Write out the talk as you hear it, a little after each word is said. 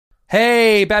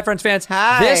Hey, Bad Friends fans.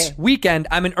 Hi. This weekend,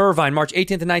 I'm in Irvine, March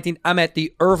 18th and 19th. I'm at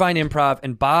the Irvine Improv,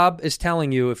 and Bob is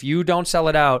telling you if you don't sell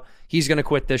it out, he's going to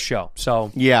quit this show.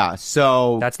 So Yeah,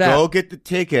 so That's that. go get the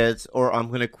tickets or I'm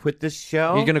going to quit this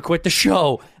show. you're going to quit the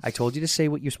show. I told you to say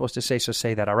what you're supposed to say, so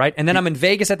say that, all right? And then I'm in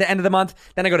Vegas at the end of the month.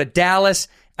 Then I go to Dallas,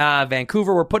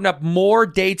 Vancouver. We're putting up more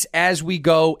dates as we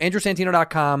go.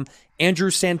 AndrewSantino.com,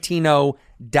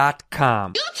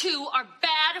 AndrewSantino.com. You two are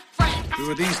bad friends.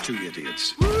 Who are these two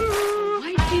idiots? A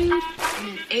white dude and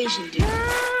an Asian dude.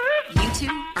 You two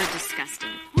are disgusting.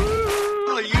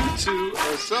 Well, you two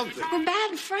are something. We're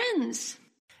bad friends.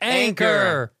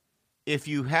 Anchor. If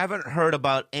you haven't heard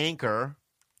about Anchor,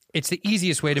 It's the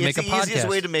easiest way to it's make a the easiest podcast.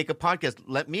 way to make a podcast.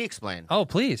 Let me explain. Oh,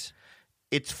 please.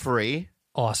 It's free.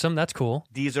 Awesome. That's cool.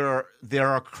 There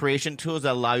are creation tools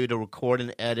that allow you to record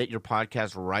and edit your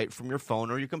podcast right from your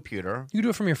phone or your computer. You can do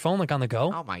it from your phone, like on the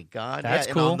go. Oh my God. That's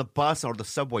and cool. on the bus or the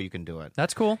subway you can do it.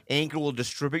 That's cool. Anchor will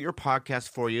distribute your podcast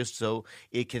for you so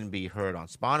it can be heard on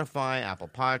Spotify, Apple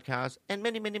Podcasts, and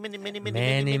many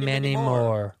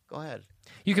more. Go ahead.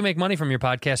 You can make money from your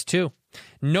podcast too.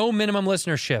 No minimum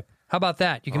listenership. How about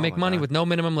that? You can make money with no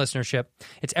minimum listenership.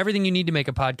 It's everything you need to make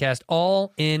a podcast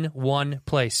all in one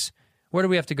place. Where do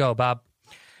we have to go, Bob?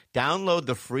 Download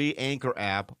the free Anchor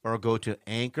app or go to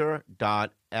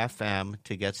anchor.fm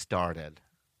to get started.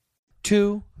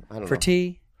 Two don't for know.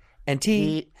 T and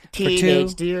T for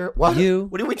Teenage two. dear. What? You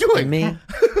What are we doing? and me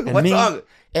and what me song?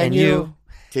 and you.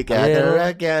 Together Little-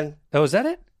 again. Oh, is that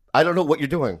it? I don't know what you're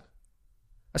doing.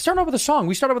 I start out with a song.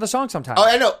 We start out with a song sometimes. Oh,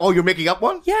 I know. Oh, you're making up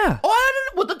one? Yeah. Oh,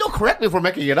 I don't know. Well, don't correct me if we're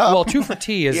making it up. Well, two for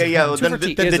T is yeah. Two Then for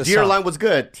T then is the a deer song. line was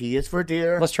good. T is for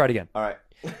deer. Let's try it again. All right.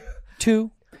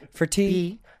 Two for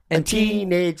T and a T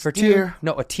teenage for deer. two.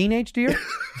 No, a teenage deer?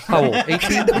 How old? 18?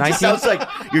 19? It sounds like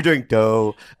you're doing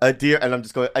doe, a deer, and I'm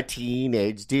just going, a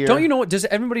teenage deer. Don't you know what? Does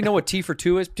everybody know what T for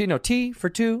two is? Do you know T for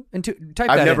two and two? Type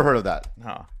that I've never in. heard of that.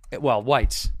 Huh. Well,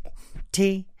 whites.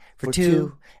 T for, For two,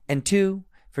 two. and two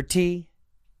for T.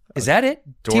 Is that it?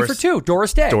 T Doris- for two.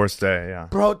 Doris Day. Doris Day, yeah.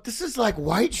 Bro, this is like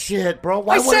white shit, bro.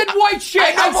 Why I would said white shit.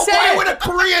 I know, I but said why it. would a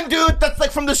Korean dude that's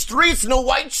like from the streets know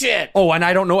white shit? Oh, and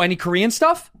I don't know any Korean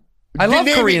stuff? I love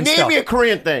Korean name stuff. me a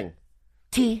Korean thing.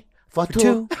 T for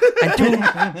two and two.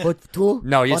 for two.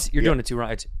 No, you're doing it too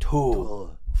wrong. It's two.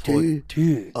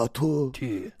 T. A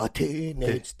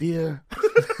teenage deer.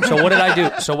 So what did I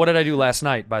do? So what did I do last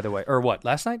night, by the way? Or what?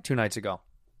 Last night? 2 nights ago.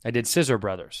 I did Scissor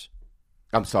Brothers.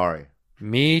 I'm sorry.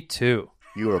 Me too.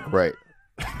 You were great.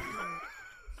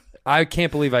 I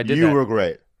can't believe I did You that. were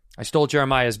great. I stole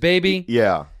Jeremiah's baby.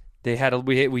 Yeah. They had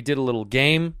we did a little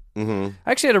game. Mm-hmm.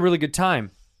 I actually had a really good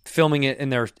time filming it in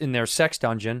their sex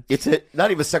dungeon. It's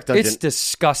not even sex dungeon. It's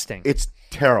disgusting. It's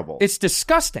terrible. It's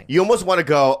disgusting. You almost want to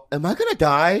go, am I going to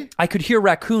die? I could hear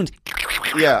raccoons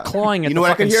Yeah. clawing at You know the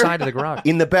what I can fucking hear? side of the garage.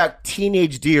 In the back,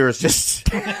 teenage deers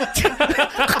just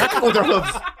with their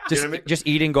hooves. Just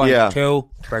eating, going, Yeah. two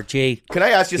for G. Can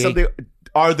I ask you Gay. something?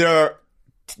 Are there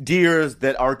deers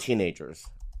that are teenagers?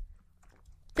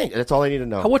 Okay, that's all I need to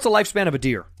know. What's the lifespan of a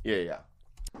deer? Yeah.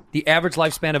 The average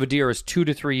lifespan of a deer is 2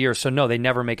 to 3 years. So no, they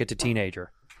never make it to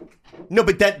teenager. No,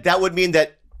 but that would mean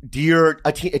that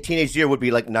a teenage deer would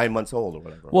be like 9 months old or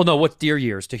whatever. Well, no, what's deer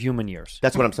years to human years?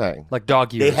 That's what I'm saying. Like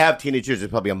dog years. They have teenage years.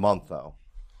 It's probably a month though.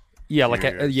 Yeah, like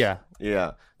yeah.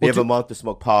 Yeah, they have a month to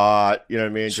smoke pot. You know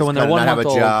what I mean? So Just when they're kinda 1 not have month a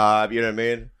old- job. You know what I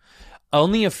mean?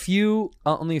 Only a few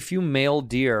male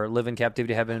deer live in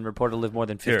captivity have been reported to live more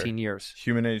than 15 years.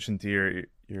 Human age and deer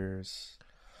years.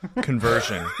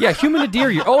 Conversion. Yeah, human to deer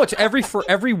year. Oh, it's for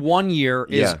every 1 year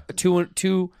is Yeah. two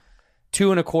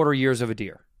and a quarter years of a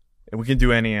deer. And we can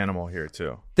do any animal here,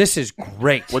 too. This is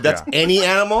great. Well, that's any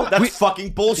animal. That's fucking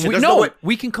bullshit. There's no way.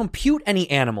 We can compute any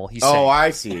animal. He's saying. Oh,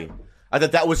 I see. I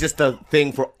thought that was just a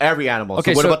thing for every animal.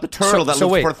 Okay, so what so- about the turtle that so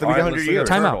lives wait. for 300 All right, years?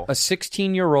 Time turtle. out. A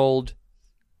 16-year-old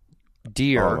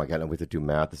deer. Oh my god, we have to do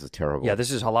math. This is terrible. Yeah,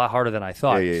 this is a lot harder than I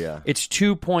thought. Yeah. It's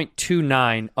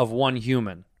 2.29 of one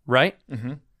human, right?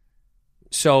 Mm-hmm.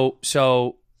 So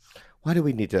Why do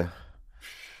we need to?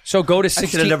 go to I should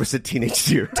 16. have never said teenage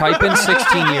deer. Type in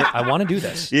 16 year. I want to do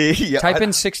this. Yeah. Type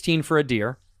in 16 for a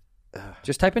deer.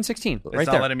 Just type in 16 It's right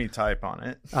not there. letting me type on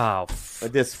it. Oh,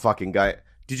 This fucking guy.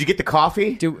 Did you get the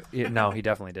coffee? no, he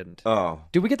definitely didn't. Oh.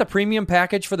 Did we get the premium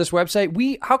package for this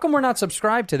website? How come we're not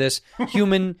subscribed to this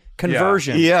human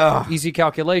conversion? Yeah. Easy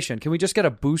calculation. Can we just get a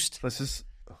boost? This is...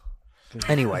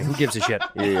 Anyway, who gives a shit?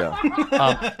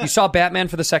 Yeah. You saw Batman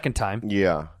for the second time.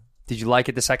 Yeah. Did you like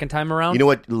it the second time around? You know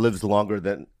what lives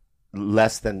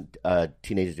less than a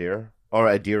teenage deer? Or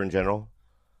a deer in general?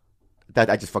 That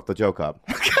I just fucked the joke up.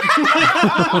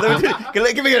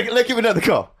 Give me another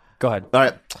go. Go ahead. All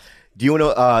right. Do you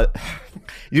know?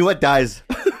 You know what dies?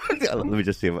 Let me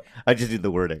just see. I just need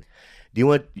the wording. You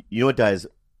know what dies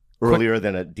earlier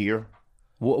than a deer?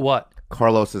 What?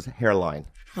 Carlos's hairline.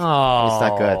 Oh, It's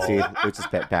not good. See, it's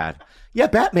just bad. Yeah,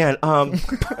 Batman.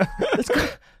 Let's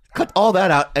cut all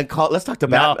that out and let's talk to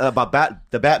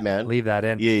about the Batman. Leave that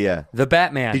in. Yeah. The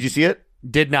Batman. Did you see it?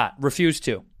 Did not. Refused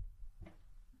to.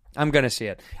 I'm gonna see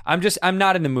it. I'm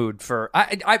not in the mood for.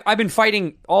 I've been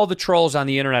fighting. All the trolls on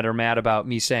the internet are mad about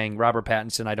me saying Robert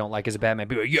Pattinson I don't like as a Batman.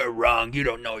 People are, you're wrong. You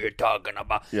don't know what you're talking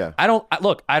about. Yeah. I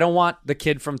don't want the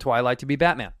kid from Twilight to be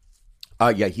Batman.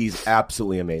 Yeah, he's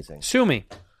absolutely amazing. Sue me.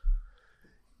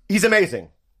 He's amazing.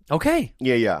 Okay.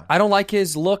 Yeah. I don't like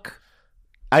his look.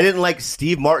 I didn't like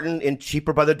Steve Martin in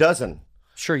Cheaper by the Dozen.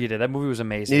 Sure you did. That movie was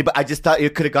amazing. Yeah, but I just thought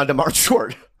it could have gone to Martin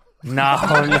Short. No.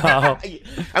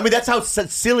 I mean, that's how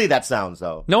silly that sounds,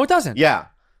 though. No, it doesn't. Yeah.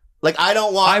 Like, I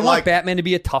want Batman to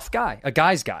be a tough guy, a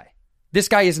guy's guy. This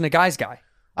guy isn't a guy's guy.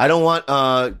 I don't want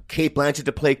Kate Blanchett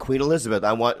to play Queen Elizabeth.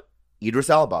 I want Idris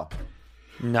Elba.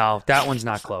 No, that one's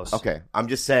not close. Okay, I'm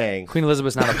just saying. Queen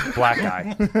Elizabeth's not a black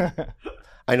guy.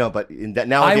 I know, but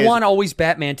nowadays, I want always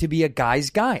Batman to be a guy's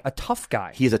guy, a tough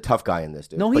guy. He's a tough guy in this,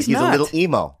 dude. No, but he's not. a little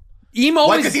emo. Emo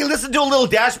Why? Because he listened to a little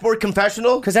Dashboard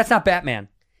Confessional? Because that's not Batman.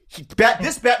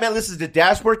 This Batman listens to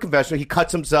Dashboard Confessional. He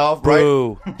cuts himself, right?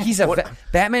 Boo. He's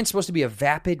Batman's supposed to be a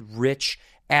vapid, rich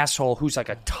asshole who's like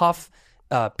a tough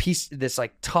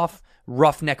tough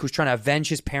roughneck who's trying to avenge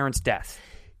his parents' death.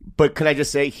 But can I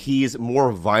just say he's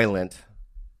more violent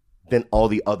than all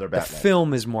the other The Batman?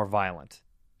 film is more violent.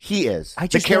 He is.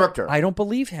 The character. I don't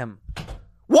believe him.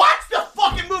 Watch the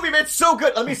fucking movie, man. It's so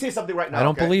good. Let me say something right now. I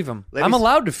don't believe him. I'm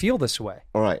allowed to feel this way.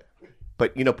 All right.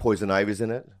 But you know Poison Ivy's in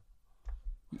it?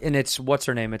 And it's, what's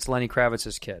her name? It's Lenny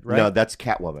Kravitz's kid, right? No, that's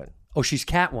Catwoman. Oh, she's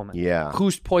Catwoman. Yeah.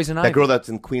 Who's Poison Ivy? That girl that's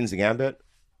in Queen's Gambit?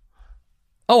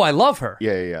 Oh, I love her.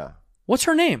 Yeah. What's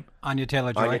her name? Anya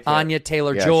Taylor-Joy. Anya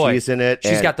Taylor-Joy. She's in it.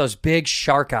 She's got those big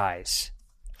shark eyes.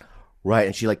 Right,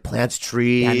 and she like plants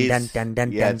trees.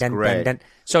 It's great.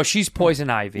 So she's Poison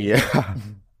Ivy. Yeah.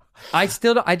 I just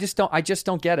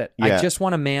don't get it. Yeah. I just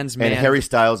want a man's man. And Harry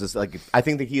Styles is like, I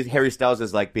think that Harry Styles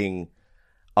is like being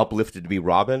uplifted to be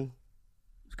Robin.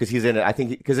 Because he's in it. I think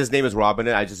because his name is Robin,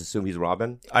 and I just assume he's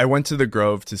Robin. I went to the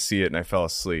Grove to see it, and I fell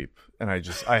asleep, and I had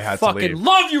to leave. Fucking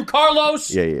love you, Carlos.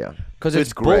 Yeah. Because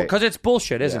it's great. Because it's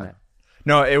bullshit, isn't it?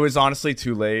 No, it was honestly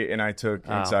too late, and I took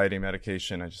anxiety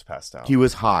medication. I just passed out. He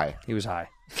was high.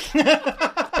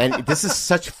 And this is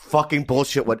such fucking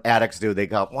bullshit what addicts do. They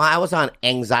go, well, I was on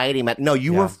anxiety No,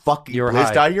 you were fucking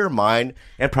blitzed out of your mind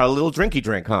and probably a little drinky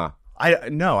drink, huh? I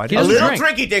didn't. A little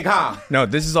drinky drink, huh? No,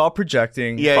 this is all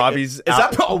projecting. Yeah, Bobby's is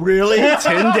that really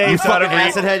 10 days you out of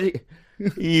acid head?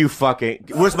 You fucking.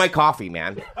 Where's my coffee,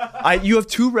 man? You have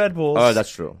 2 Red Bulls. Oh, that's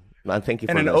true. Thank you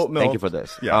for and this. an oat milk. Thank you for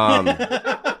this. Yeah.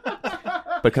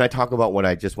 But can I talk about what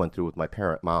I just went through with my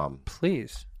mom?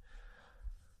 Please.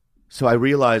 So I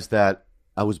realized that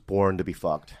I was born to be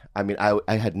fucked. I mean,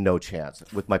 I had no chance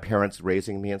with my parents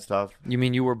raising me and stuff. You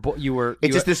mean you were?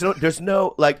 There's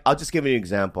no like. I'll just give you an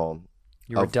example.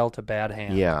 You were dealt a bad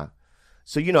hand. Yeah.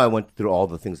 So I went through all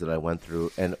the things that I went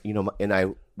through, and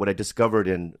what I discovered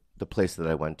in the place that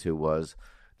I went to was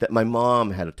that my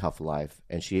mom had a tough life,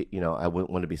 and she, I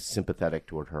wouldn't want to be sympathetic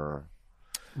toward her,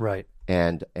 right,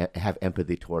 and have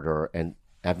empathy toward her. And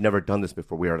I've never done this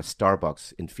before. We were at a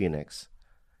Starbucks in Phoenix,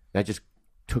 and I just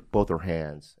took both her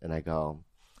hands, and I go,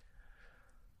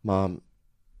 Mom,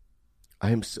 I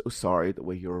am so sorry the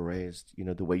way you were raised,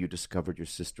 the way you discovered your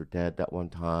sister dead that one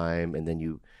time, and then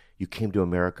you came to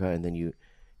America, and then you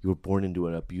were born into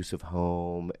an abusive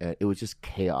home, and it was just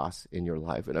chaos in your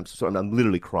life. And I'm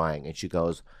literally crying. And she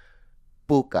goes,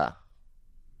 Buka.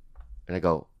 And I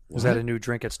go, what? Was that a new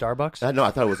drink at Starbucks? No, I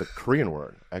thought it was a Korean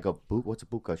word. I go, what's a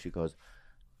buka? She goes,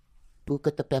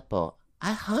 Buka the Beppo.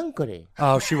 I'm hungry.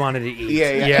 Oh, she wanted to eat.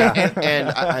 Yeah. And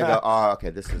I go, oh,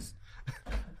 okay, this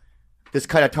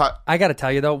kind of talk. I got to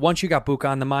tell you though, once you got Buka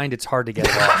on the mind, it's hard to get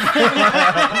it off.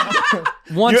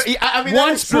 once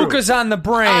Buka's on the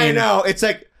brain, I know. It's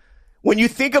like when you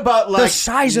think about like the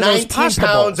size of those 19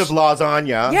 pounds of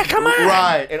lasagna. Yeah, come on.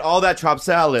 Right, and all that chopped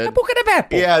salad. Buca de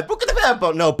Beppo. Yeah, Buca de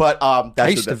Beppo. No, but that's I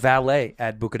used to valet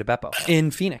at Buca de Beppo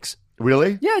in Phoenix.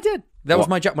 Really? Yeah, I did. That was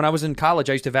my job. When I was in college,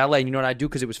 I used to valet, and you know what I'd do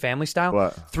because it was family style?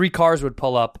 What? 3 cars would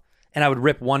pull up, and I would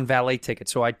rip one valet ticket,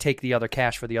 so I'd take the other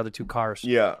cash for the other 2 cars.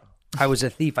 Yeah. I was a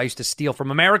thief. I used to steal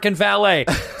from American Valet.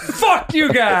 Fuck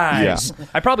you guys. Yeah.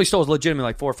 I probably stole legitimately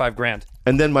like $4 or $5 grand.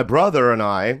 And then my brother and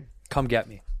I. Come get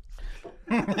me.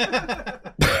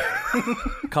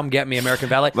 Come get me, American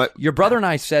Valet. But, your brother and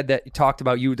I talked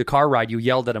about you, the car ride. You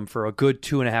yelled at him for a good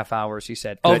 2.5 hours, he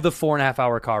said. The 4.5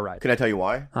 hour car ride. Can I tell you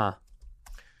why? Huh.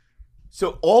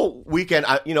 So all weekend,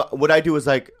 what I do is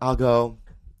like, I'll go,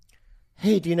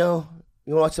 hey, do you want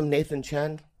to watch some Nathan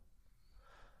Chen?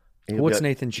 What's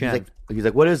Nathan Chen? He's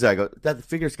like, what is that? I go, that the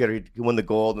figure skater. He won the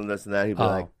gold and this and that. He'd be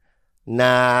like,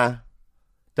 nah.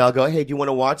 Then I'll go, hey, do you want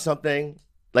to watch something?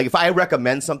 Like if I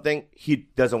recommend something, he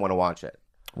doesn't want to watch it.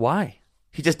 Why?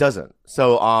 He just doesn't.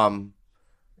 So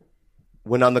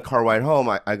when on the car ride home,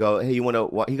 I go, hey, you want to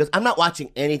watch? He goes, I'm not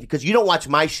watching anything because you don't watch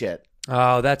my shit.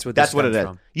 Oh, that's what it is.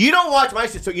 You don't watch my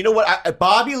shit. So you know what?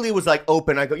 Bobby Lee was like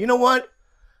open. I go, you know what?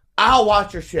 I'll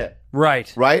watch your shit.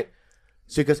 Right. Right?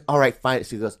 So he goes, all right, fine.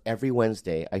 So he goes, every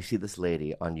Wednesday, I see this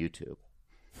lady on YouTube.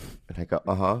 And I go,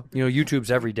 uh-huh.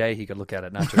 YouTube's every day. He could look at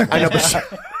it, not just I know,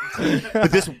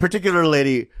 but this particular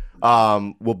lady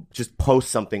will just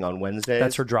post something on Wednesdays.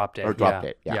 That's her drop date. Her drop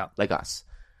date, yeah, like us.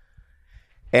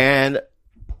 And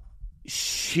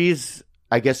she's,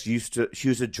 I guess, she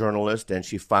was a journalist, and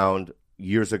she found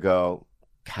years ago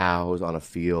cows on a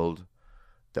field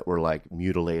that were like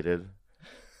mutilated.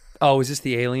 Oh, is this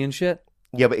the alien shit?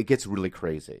 Yeah, but it gets really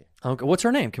crazy. Okay, what's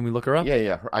her name? Can we look her up?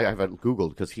 Yeah. I have it Googled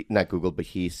because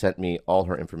he sent me all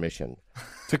her information.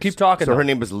 So keep talking. So her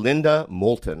name is Linda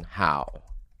Moulton Howe.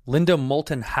 Linda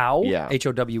Moulton Howe? Yeah. Howe?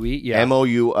 Yeah.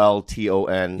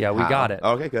 Moulton. Yeah, we got it.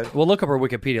 Okay, good. We'll look up her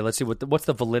Wikipedia. Let's see what's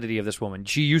the validity of this woman.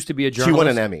 She used to be a journalist. She won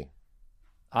an Emmy.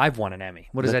 I've won an Emmy.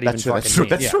 What does that even fucking mean?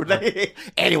 That's true.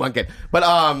 Anyone can. But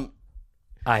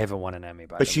I haven't won an Emmy,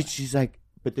 by the way. She's like,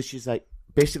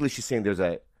 basically she's saying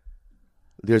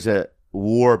there's a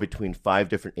war between 5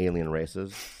 different alien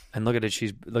races. And look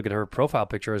at her profile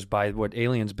picture is by what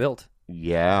aliens built.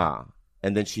 Yeah.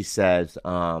 And then she says,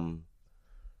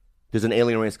 there's an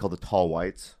alien race called the Tall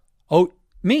Whites. Oh,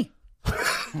 me.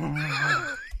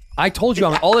 I told you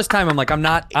all this time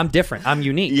I'm different. I'm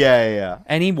unique. Yeah.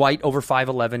 Any white over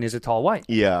 5'11" is a tall white.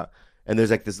 Yeah. And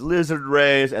there's like this lizard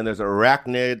race and there's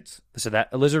arachnids. So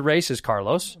that lizard race is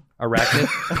Carlos.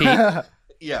 Arachnid, Pete.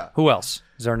 Yeah. Who else?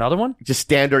 Is there another one? Just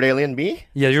standard alien, me?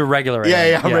 Yeah, you're regular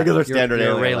alien. Yeah, I'm regular standard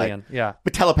you're alien. Yeah.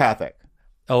 But telepathic.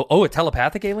 Oh, a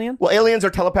telepathic alien? Well, aliens are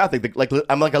telepathic. Like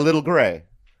I'm like a little gray.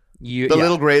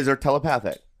 Little grays are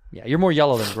telepathic. Yeah, you're more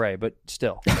yellow than gray, but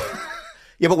still.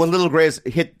 Yeah, but when little grays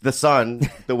hit the sun,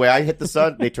 the way I hit the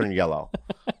sun, they turn yellow.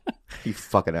 You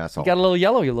fucking asshole. You got a little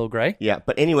yellow, you little gray. Yeah,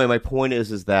 but anyway, my point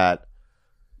is that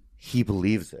he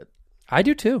believes it. I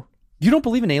do too. You don't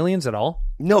believe in aliens at all?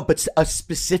 No, but a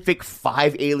specific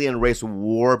 5 alien race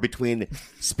war between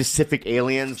specific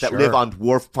aliens that live on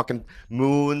dwarf fucking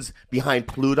moons behind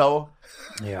Pluto.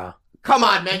 Yeah. Come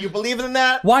on, man. You believe in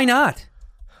that? Why not?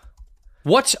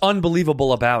 What's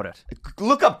unbelievable about it?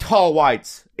 Look up tall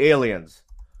whites, aliens.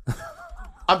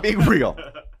 I'm being real.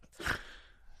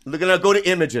 Look at go to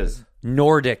images.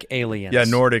 Nordic aliens. Yeah,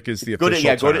 Nordic is the official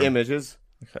term. Go to images.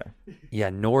 Okay. Yeah,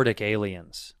 Nordic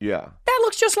aliens. Yeah. That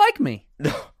looks just like me.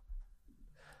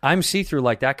 I'm see-through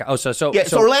like that guy. Oh, so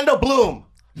Orlando Bloom.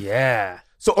 Yeah.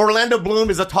 So Orlando Bloom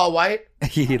is a tall white?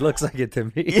 He looks like it to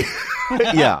me.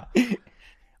 Yeah.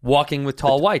 Walking with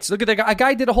tall whites. Look at that guy. A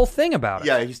guy did a whole thing about it.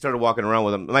 Yeah, he started walking around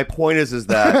with them. My point is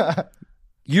that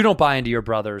you don't buy into your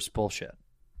brother's bullshit.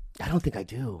 I don't think I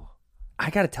do. I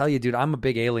got to tell you, dude, I'm a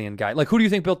big alien guy. Like, who do you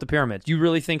think built the pyramids? You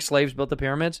really think slaves built the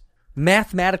pyramids?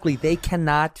 Mathematically, they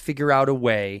cannot figure out a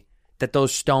way that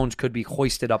those stones could be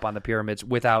hoisted up on the pyramids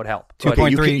without help.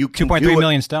 2.3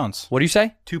 million stones. What do you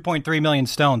say? 2.3 million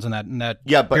stones in that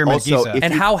but pyramid also Giza.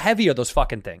 And how heavy are those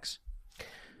fucking things?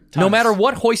 Tons. No matter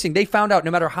what hoisting, they found out,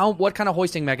 no matter what kind of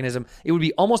hoisting mechanism, it would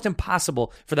be almost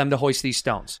impossible for them to hoist these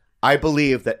stones. I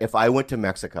believe that if I went to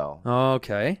Mexico...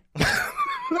 Okay.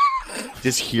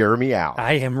 Just hear me out.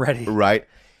 I am ready. Right?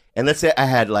 And let's say I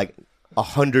had like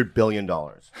 $100 billion.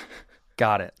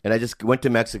 Got it. And I just went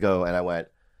to Mexico and I went,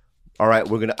 all right,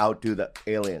 we're going to outdo the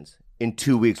aliens. In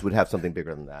 2 weeks, we'd have something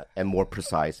bigger than that and more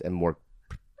precise and more...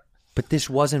 But this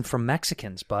wasn't from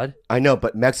Mexicans, bud. I know,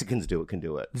 but Mexicans can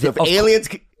do it. So if aliens...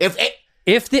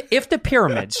 If the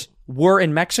pyramids were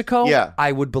in Mexico, yeah.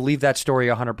 I would believe that story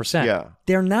 100%. Yeah.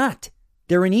 They're not.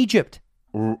 They're in Egypt.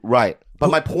 Right. But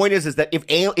my point is that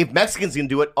if Mexicans can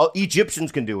do it,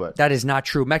 Egyptians can do it. That is not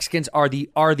true. Mexicans are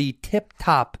the tip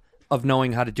top of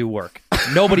knowing how to do work.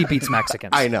 Nobody beats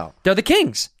Mexicans. I know. They're the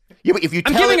kings. Yeah, but if you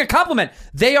I'm giving a compliment.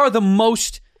 They are the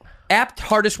most apt,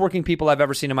 hardest working people I've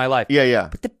ever seen in my life. Yeah.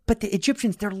 But the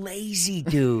Egyptians, they're lazy,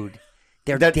 dude.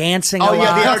 They're dancing a lot. Oh,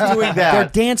 yeah, they are doing that.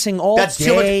 They're dancing all day.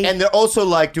 Too much, and they're also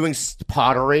like doing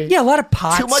pottery. Yeah, a lot of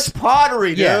pots. Too much pottery,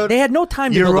 dude. Yeah, they had no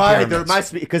time to build the pyramids. There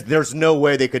must be, because there's no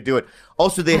way they could do it.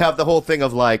 Also, they have the whole thing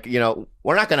of like,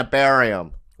 we're not going to bury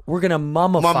them. We're going to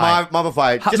mummify.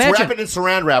 Mummify. Just wrap it in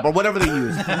saran wrap or whatever they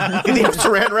use. Can they have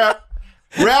saran wrap?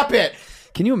 Wrap it.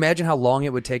 Can you imagine how long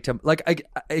it would take to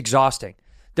exhausting?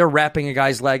 They're wrapping a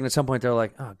guy's leg, and at some point they're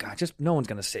like, "Oh God, just no one's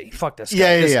gonna see. Fuck this."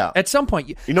 Yeah. At some point,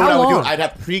 you know what I would do? I'd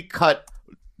have pre-cut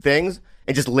things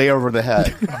and just lay over the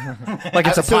head, like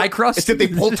it's a pie crust. Except they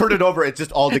turn it over, it's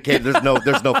just all decayed. There's no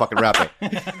fucking wrapping.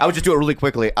 I would just do it really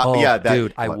quickly.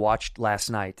 Dude, I watched last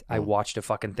night. I watched a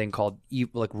fucking thing called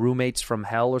like Roommates from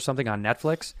Hell or something on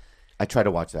Netflix. I try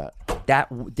to watch that.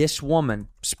 This woman,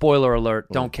 spoiler alert,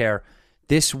 don't care.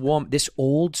 This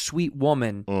old sweet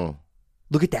woman.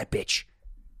 Look at that bitch.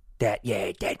 That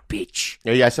bitch.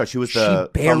 Yeah, I saw she was the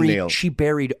thumbnail. She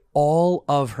buried all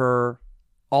of her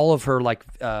like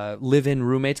live-in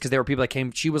roommates because there were people that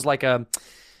came. She was like a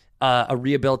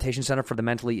rehabilitation center for the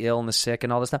mentally ill and the sick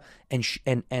and all this stuff.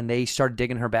 And they started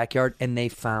digging her backyard and they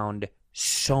found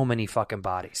so many fucking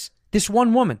bodies. This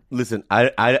one woman. Listen,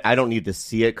 I don't need to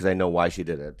see it because I know why she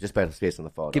did it. Just by the space on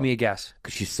the photo. Give me a guess.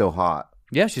 Because she's so hot.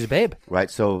 Yeah, she's a babe.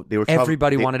 Right. So they were.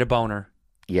 Everybody wanted a boner.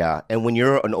 Yeah, and when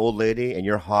you're an old lady and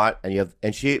you're hot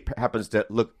and she happens to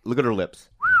look at her lips.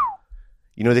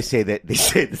 You know, they say this.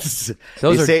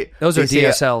 Those are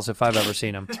DSLs if I've ever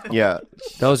seen them. Yeah,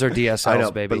 those are DSLs, I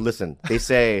know, baby. But listen, they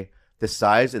say the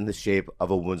size and the shape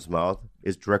of a woman's mouth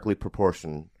is directly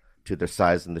proportional to the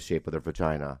size and the shape of their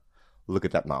vagina. Look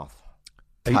at that mouth,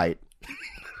 tight.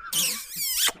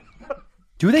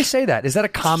 Do they say that? Is that a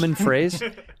common phrase?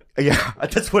 Yeah,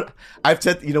 that's what I've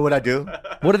said. You know what I do?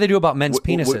 What do they do about men's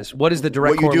penises? What is the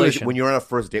direct correlation? What you do is when you're on a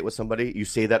first date with somebody, you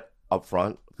say that up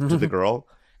front to the girl,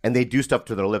 and they do stuff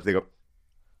to their lips. They go,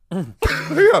 I'll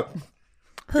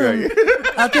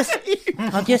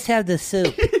just have the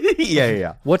soup.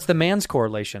 Yeah. What's the man's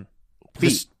correlation?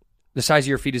 Feet. The size of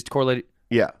your feet is correlated.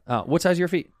 Yeah. What size are your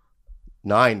feet?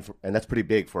 9, and that's pretty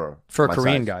big for a my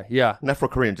Korean size. guy. Yeah. Not for a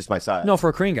Korean, just my size. No, for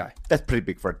a Korean guy. That's pretty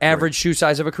big for a average shoe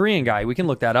size of a Korean guy. We can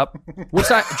look that up. What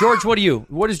size, George? What are you?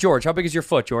 What is George? How big is your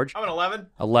foot, George? I'm an 11.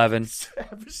 11.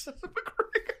 Average size of a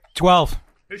Korean guy. 12.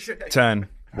 10.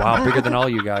 Wow, bigger than all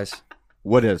you guys.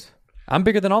 What is? I'm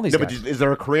bigger than all these guys. But is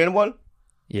there a Korean one?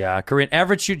 Yeah, Korean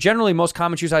average shoe. Generally, most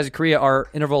common shoe size in Korea are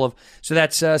interval of. So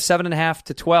that's 7.5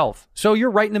 to 12. So you're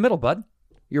right in the middle, bud.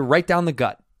 You're right down the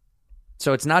gut.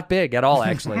 So it's not big at all,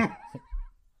 actually.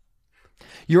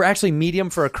 You're actually medium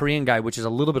for a Korean guy, which is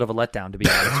a little bit of a letdown, to be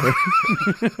honest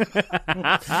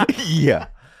with you. Yeah,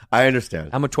 I understand.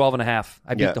 I'm a 12.5.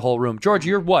 I beat the whole room. George,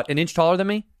 you're what? An inch taller than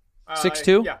me?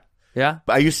 6'2"? Yeah. Yeah?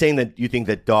 But are you saying that you think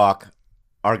that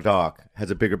our Doc, has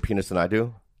a bigger penis than I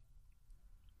do?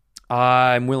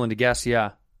 I'm willing to guess,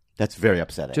 yeah. That's very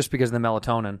upsetting. Just because of the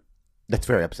melatonin. That's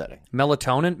very upsetting.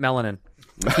 Melatonin? Melanin.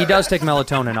 He does take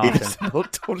melatonin often.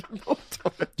 Melatonin.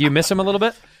 Do you miss him a little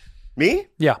bit? Me?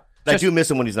 Yeah. I do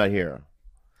miss him when he's not here.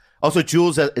 Also,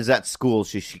 Jules is at school.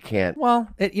 She can't. Well,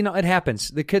 it happens.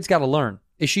 The kid's got to learn.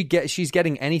 She's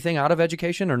getting anything out of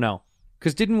education or no?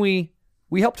 Because didn't we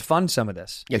helped fund some of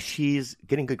this? Yeah, she's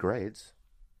getting good grades.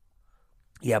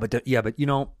 Yeah, but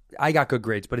I got good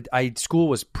grades, but school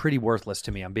was pretty worthless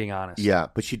to me. I'm being honest. Yeah,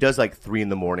 but she does like 3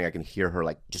 a.m. I can hear her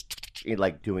like just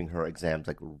like doing her exams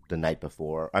like the night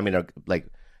before. I mean, like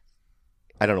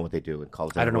I don't know what they do in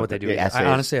college. I don't know what they do. Essays. I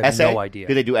honestly have no idea.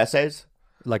 Do they do essays?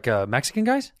 Like Mexican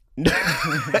guys?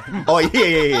 Oh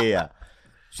yeah.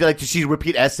 She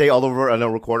repeat essay all over on a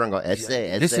recorder and go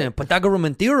essay. Listen, Pythagoras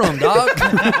and theorem, dog.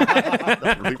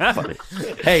 That's really funny.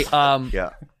 Hey,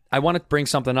 yeah. I want to bring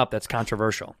something up that's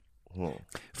controversial.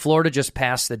 Florida just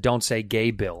passed the Don't Say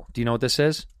Gay bill. Do you know what this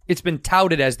is? It's been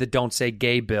touted as the Don't Say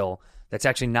Gay bill. That's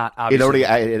actually not obvious.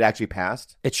 It actually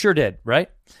passed? It sure did, right?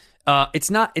 It's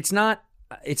not. It's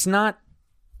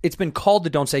been called the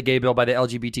Don't Say Gay bill by the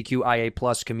LGBTQIA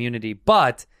plus community,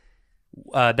 but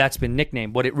that's been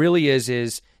nicknamed. What it really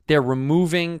is they're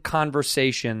removing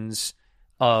conversations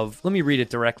of, let me read it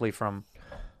directly from.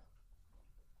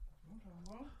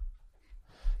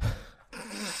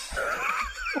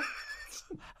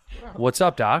 What's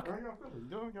up, Doc?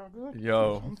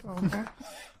 Yo.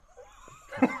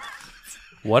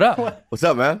 What up? What's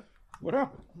up, man? What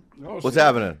up? What's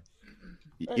happening?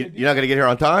 You're not going to get here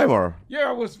on time, or? Yeah,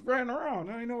 I was riding around.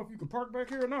 I didn't know if you can park back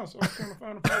here or not, so I was trying to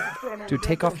find a place. Dude,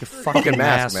 take off your fucking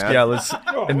mask, man. Yeah, let's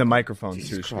in the microphone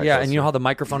too. Yeah, and you know how the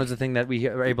microphone is the thing that we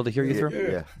are able to hear you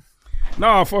through? Yeah.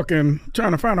 No, fucking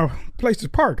trying to find a place to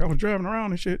park. I was driving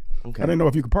around and shit. Okay. I didn't know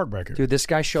if you could park back here. Dude, this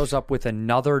guy shows up with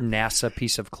another NASA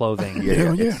piece of clothing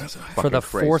Hell yeah. That's for the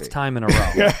crazy. 4th time in a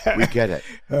row. We get it.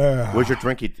 Where's your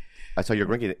drinky? I saw your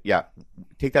drinky. Yeah.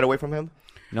 Take that away from him.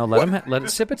 No, let him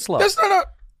sip it slow. That's not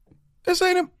this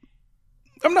ain't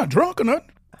I'm not drunk or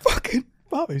nothing. Fucking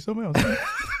Bobby, something else.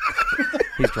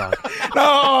 He's drunk.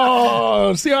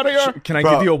 No, see how they are? Can I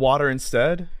give you a water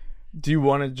instead? Do you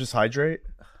want to just hydrate?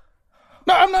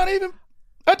 No, I'm not even.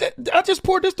 I just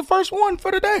poured this the first one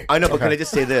for the day. I know, but can I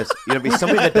just say this?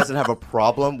 Somebody that doesn't have a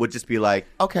problem would just be like,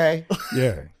 okay.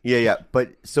 Yeah. Yeah.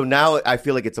 But so now I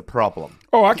feel like it's a problem.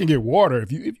 Oh, I can get water.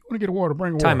 If you want to get water,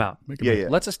 bring water. Time out. Yeah.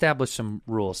 Let's establish some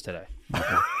rules today.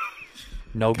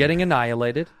 No getting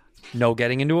annihilated. No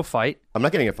getting into a fight. I'm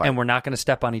not getting a fight. And we're not going to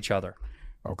step on each other.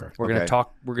 Okay. We're going to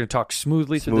talk. We're going to talk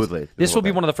smoothly. Smoothly. This will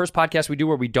be one of the first podcasts we do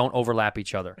where we don't overlap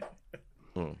each other.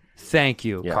 Thank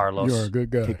you, Carlos. You're a good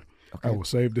guy. Okay. I will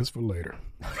save this for later.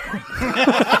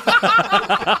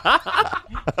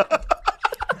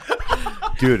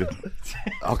 Dude.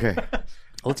 Okay.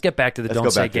 Let's get back to the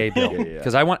Don't Say Gay bill. Yeah.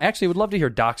 Because I would love to hear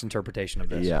Doc's interpretation of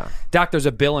this. Yeah. Doc, there's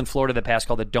a bill in Florida that passed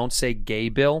called the Don't Say Gay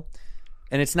bill.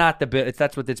 And it's not the bill,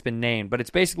 that's what it's been named. But it's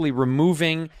basically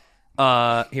removing,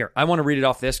 here, I want to read it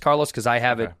off this, Carlos, because I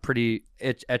have it pretty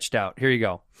etched out. Here you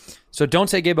go. So Don't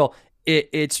Say Gay bill.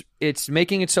 It's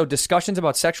making it so discussions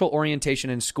about sexual orientation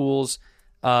in schools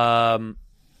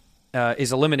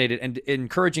is eliminated, and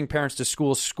encouraging parents to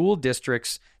school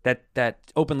districts that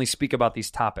openly speak about these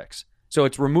topics. So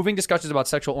it's removing discussions about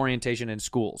sexual orientation in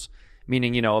schools,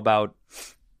 meaning about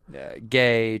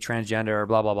gay, transgender,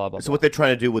 blah blah blah blah. So what they're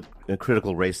trying to do with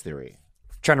critical race theory?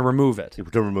 Trying to remove it.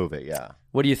 To remove it, yeah.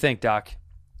 What do you think, Doc?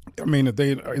 I mean,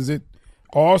 is it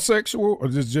all sexual or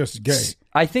is it just gay?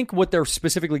 I think what they're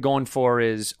specifically going for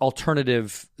is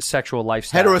alternative sexual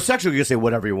lifestyle. Heterosexual, you can say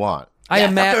whatever you want. I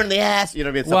imagine fuck her in the ass. You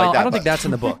know what I mean? Stuff well, like that, I don't think that's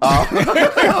in the book.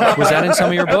 Was that in some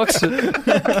of your books?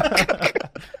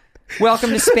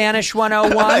 Welcome to Spanish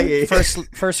 101.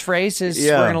 First phrase is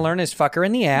we're going to learn is fuck her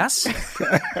in the ass.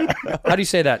 How do you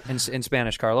say that in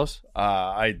Spanish, Carlos?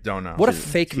 I don't know. What a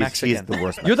fake Mexican. He's the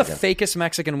worst Mexican. You're the fakest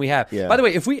Mexican we have. Yeah. By the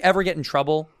way, if we ever get in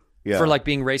trouble for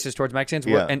being racist towards Mexicans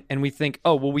and we think,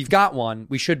 oh, well, we've got one,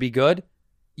 we should be good,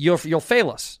 you'll fail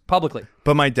us publicly.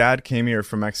 But my dad came here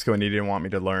from Mexico and he didn't want me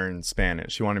to learn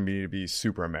Spanish. He wanted me to be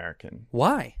super American.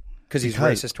 Why? Because he's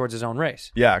racist towards his own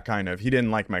race. Yeah, kind of. He didn't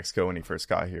like Mexico when he first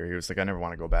got here. He was like, I never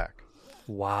want to go back.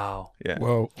 Wow. Yeah.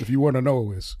 Well, if you want to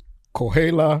know, it's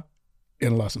Cogela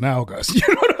in Las Nalgas. You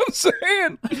know what I'm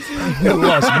saying? In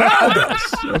Las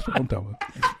Nalgas. That's what I'm talking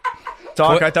about.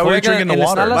 Doc, I thought we were drinking the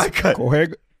water.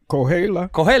 Cogela.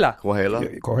 Cohela.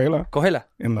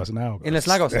 In Las Nalgas. In Las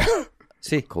Nalgas.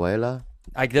 Sí. Cohela.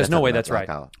 There's no way that's right.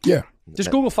 Yeah.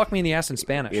 Just Google fuck me in the ass in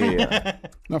Spanish. Yeah.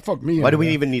 Now fuck me. Why do we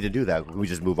even need to do that? Can we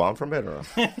just move on from it? Or?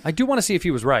 I do want to see if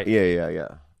he was right. Yeah.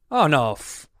 Oh, no.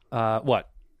 What?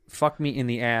 Fuck me in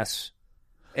the ass.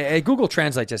 Google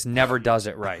Translate just never does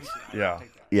it right. Yeah.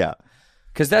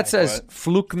 Because that says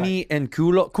fluk me and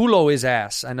culo. Culo is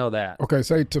ass. I know that. Okay,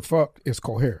 say to fuck is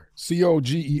coher.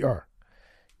 Coger.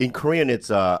 In Korean,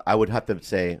 it's, I would have to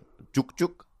say,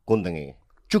 juk kondangi.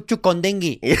 Juk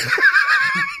kondengi.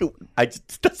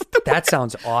 That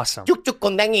sounds awesome. Juk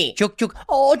kondangi. Juk.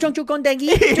 Oh, juk kondengi.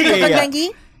 Juk kondengi.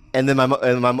 And then my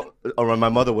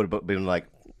mother would have been like,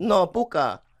 no,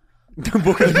 buka.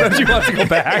 Buka. She wants to go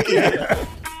back.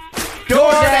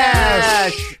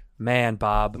 DoorDash. Man,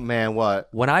 Bob. Man, what?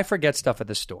 When I forget stuff at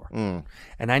the store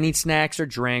and I need snacks or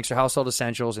drinks or household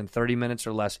essentials in 30 minutes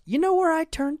or less, you know where I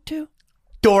turn to?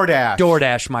 DoorDash.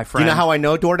 DoorDash, my friend. Do you know how I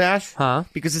know DoorDash? Huh?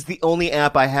 Because it's the only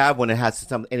app I have when it has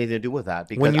anything to do with that.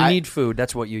 Because when you need food,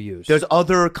 that's what you use. There's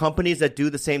other companies that do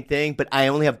the same thing, but I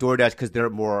only have DoorDash because they're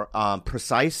more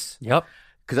precise. Yep.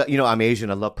 Because, I'm Asian.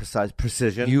 I love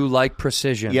precision. You like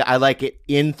precision. Yeah, I like it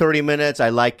in 30 minutes. I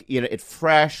like, it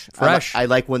fresh. I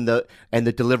like when the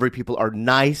delivery people are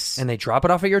nice. And they drop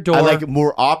it off at your door. I like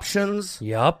more options.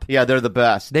 Yep. Yeah, they're the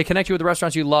best. They connect you with the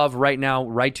restaurants you love right now,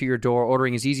 right to your door.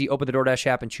 Ordering is easy. Open the DoorDash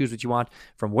app and choose what you want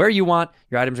from where you want.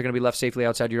 Your items are going to be left safely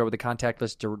outside your door with a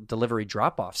contactless delivery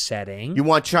drop-off setting. You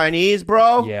want Chinese,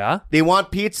 bro? Yeah. They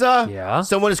want pizza? Yeah.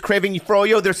 Someone is craving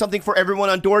froyo? There's something for everyone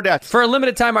on DoorDash. For a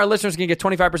limited time, our listeners can get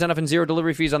 25% off and zero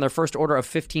delivery fees on their first order of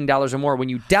 $15 or more when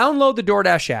you download the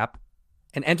DoorDash app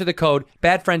and enter the code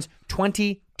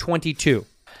BADFRIENDS2022.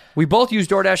 We both use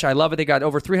DoorDash. I love it. They got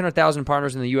over 300,000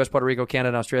 partners in the U.S., Puerto Rico, Canada,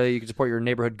 and Australia. You can support your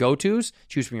neighborhood go-tos.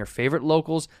 Choose from your favorite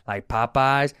locals like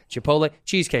Popeyes, Chipotle,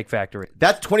 Cheesecake Factory.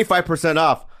 That's 25%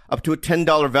 off, up to a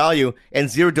 $10 value, and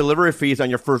zero delivery fees on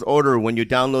your first order when you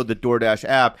download the DoorDash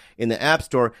app in the App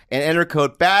Store and enter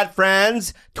code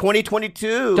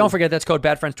BADFRIENDS2022. Don't forget, that's code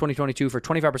BADFRIENDS2022 for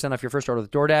 25% off your first order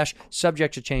with DoorDash.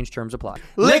 Subject to change, terms apply.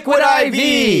 Liquid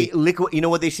IV! You know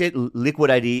what they say?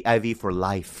 Liquid IV for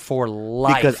life. For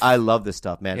life. Because I love this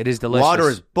stuff, man. It is delicious. Water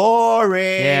is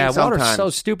boring. Yeah, sometimes. water's so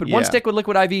stupid. One stick with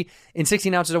Liquid IV in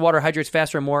 16 ounces of water hydrates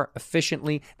faster and more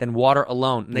efficiently than water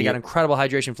alone. And they got incredible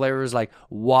hydration flavors like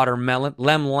watermelon,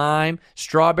 lemon lime,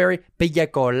 strawberry, pina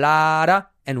colada,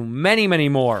 and many, many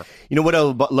more. You know what I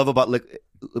love about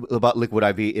Liquid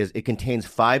IV is it contains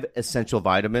 5 essential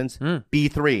vitamins.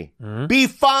 B3,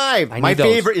 B5. My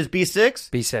favorite is B6.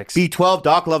 B6. B12.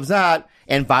 Doc loves that.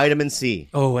 And vitamin C.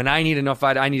 Oh, and I need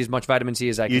I need as much vitamin C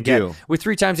as I can You get. do. With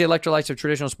 3 times the electrolytes of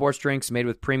traditional sports drinks, made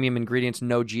with premium ingredients,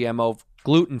 no GMO,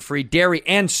 gluten-free, dairy,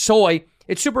 and soy.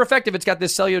 It's super effective. It's got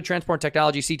this cellular transport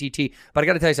technology, CTT. But I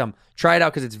got to tell you something. Try it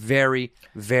out because it's very,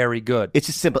 very good. It's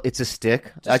just simple. It's a stick.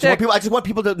 a stick. I just want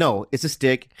people to know it's a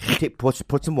stick.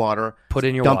 Put some water. Put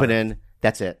in your dump water. it in.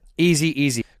 That's it.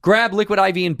 Easy. Grab Liquid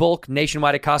IV in bulk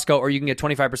nationwide at Costco, or you can get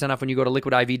 25% off when you go to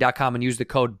liquidiv.com and use the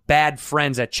code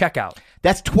BADFRIENDS at checkout.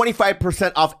 That's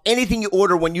 25% off anything you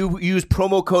order when you use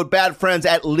promo code BADFRIENDS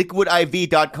at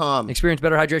liquidiv.com. Experience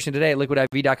better hydration today at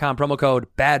liquidiv.com. Promo code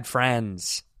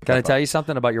BADFRIENDS. Can I tell you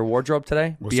something about your wardrobe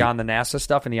today? Beyond the NASA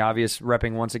stuff and the obvious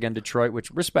repping once again Detroit,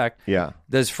 which respect. Yeah.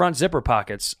 Those front zipper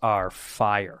pockets are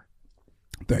fire.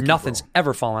 Thank you, Nothing's bro.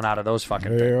 ever fallen out of those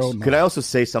fucking Hell things. no. Can I also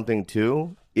say something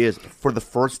too? Is for the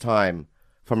first time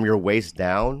from your waist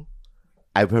down,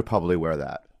 I would probably wear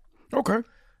that. Okay.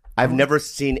 I've never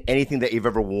seen anything that you've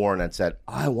ever worn and said,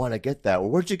 I want to get that. Or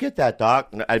where'd you get that, Doc?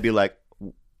 And I'd be like,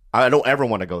 I don't ever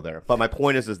want to go there. But my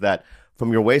point is that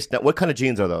from your waist down, what kind of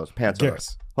jeans are those? Pants are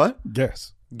Guess. what?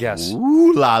 Guess. Guess.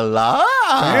 Ooh la la.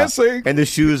 Fancy. And the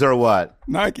shoes are what?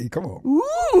 Nike. Come on.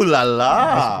 Ooh la la.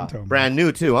 That's what I'm talking Brand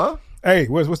new too, huh? Hey,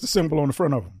 what's the symbol on the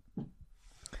front of them?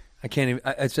 I can't even.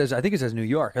 It says. I think it says New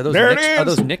York. Are those There it Knicks, is. Are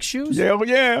those Knicks shoes?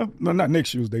 Yeah. No, not Knicks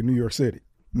shoes. They New York City.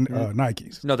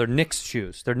 Nikes. No, they're Knicks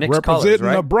shoes. They're Knicks colors, Representing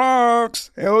right? the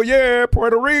Bronx. Hell yeah.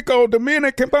 Puerto Rico.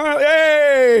 Dominican.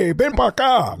 Hey, Ben pa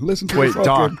acá. Listen to Wait, the fucking...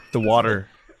 Doc, the water.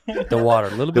 The water, a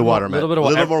little bit The water, more, man. little bit of A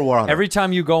water. little more water. Every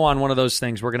time you go on one of those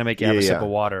things, we're gonna make you have a sip of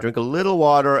water. Drink a little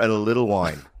water and a little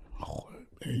wine.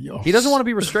 Hey, yo. He doesn't want to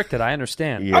be restricted. I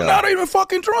understand. Yeah. I'm not even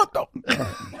fucking drunk, though.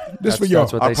 This for y'all.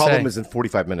 That's what Our they problem say. is in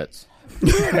 45 minutes.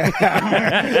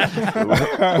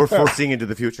 We're foreseeing into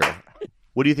the future.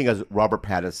 What do you think of Robert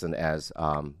Pattinson as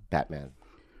Batman?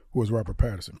 Who was Robert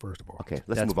Pattinson, first of all? Okay,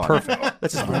 let's That's move on. perfect.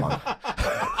 Let's just move on.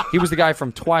 He was the guy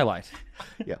from Twilight.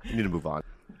 Yeah, we need to move on.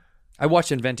 I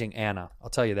watched Inventing Anna. I'll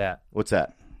tell you that. What's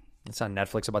that? It's on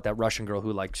Netflix about that Russian girl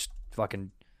who like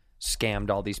fucking scammed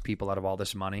all these people out of all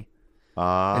this money.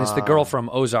 And it's the girl from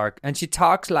Ozark, and she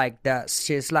talks like this.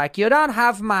 She's like, "You don't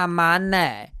have my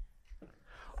money."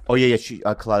 Oh, yeah.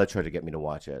 Kalila tried to get me to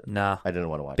watch it. No, I didn't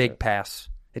want to watch big it. pass.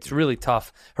 It's really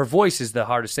tough. Her voice is the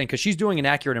hardest thing because she's doing an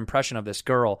accurate impression of this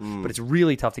girl, but it's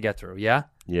really tough to get through. Yeah,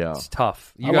 Yeah. it's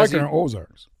tough. I like her in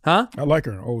Ozarks. Huh? I like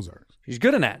her in Ozarks. She's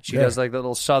good in that. She Yeah. does like the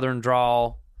little southern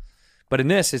drawl. But in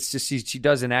this, it's just she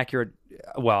does an accurate,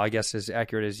 well, I guess as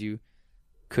accurate as you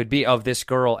could be of this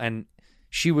girl. And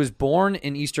she was born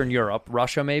in Eastern Europe,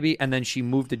 Russia maybe, and then she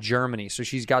moved to Germany. So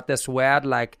she's got this weird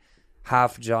like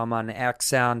half German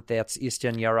accent that's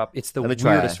Eastern Europe. It's the Let me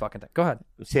try weirdest it. fucking thing. Go ahead.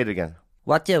 Say it again.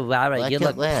 What you wearing? You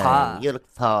look poor. You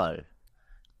look poor.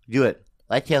 Do it.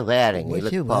 What you wearing?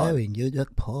 What you wearing? You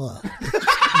look poor.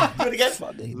 Do it again.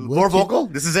 More vocal?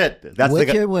 This is it. That's What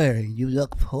the you're wearing? You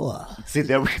look poor. See,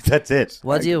 that's it.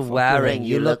 What you wearing?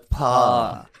 You look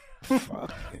poor.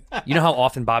 You know how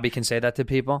often Bobby can say that to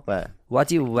people? What?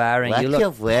 What you wearing? What You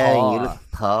look wearing? poor. You look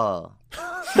poor.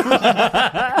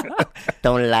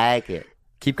 Don't like it.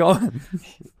 Keep going.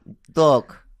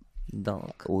 Doc,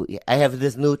 Don't. I have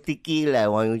this new tequila I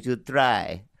want you to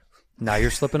try. Now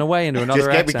you're slipping away into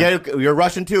another Just accent. you're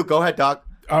Russian too. Go ahead, Doc.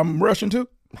 I'm Russian too.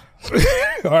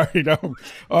 All right.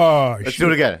 Let's do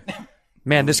it again.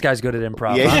 Man, this guy's good at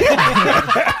improv. Yeah.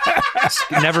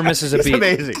 Huh? Never misses a It's beat.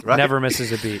 amazing, right? Never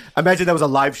misses a beat. Imagine that was a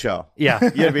live show. Yeah.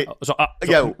 Yeah, me, So,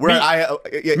 we're me- at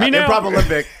me now. Improv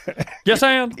Olympic. Yes,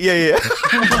 I am. Yeah.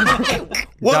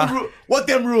 What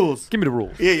them rules? Give me the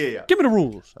rules. Yeah. Give me the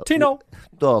rules. Tino.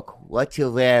 Doc, what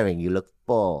you wearing? You look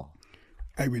poor.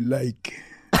 I would like.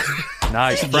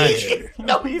 Nice French.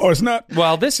 No, he's, Oh, it's not.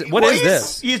 Well, what is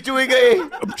this? He's doing a.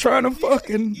 I'm trying to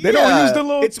fucking. They don't use the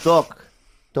little. It's Doc.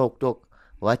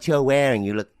 What you wearing?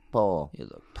 You look poor. You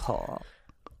look poor.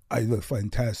 I look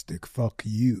fantastic. Fuck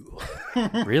you.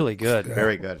 Really good.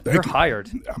 Very good. You're hired.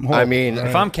 I mean,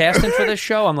 If I'm casting for this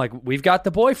show, I'm like, we've got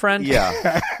the boyfriend.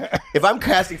 yeah. If I'm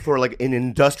casting for like an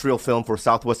industrial film for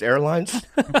Southwest Airlines,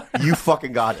 you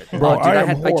fucking got it. Bro, Dude, I am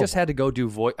I horrible. just had to go do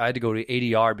I had to go to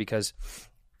ADR because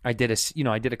I did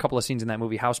a couple of scenes in that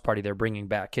movie House Party. They're bringing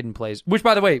back Hidden Plays, which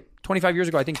by the way, 25 years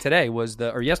ago, I think yesterday was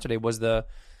the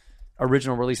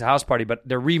original release of House Party, but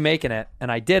they're remaking it,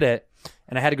 and I did it,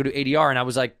 and I had to go to ADR, and I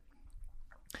was like,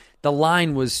 the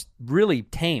line was really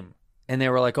tame, and they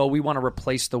were like, oh, we want to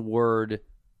replace the word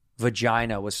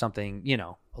vagina with something,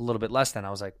 a little bit less than. I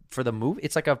was like, for the movie,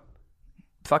 it's like a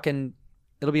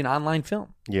it'll be an online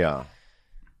film. Yeah.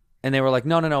 And they were like,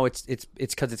 no, it's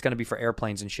because it's going to be for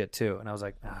airplanes and shit too. And I was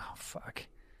like, oh fuck,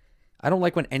 I don't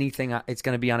like when anything it's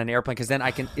going to be on an airplane, because then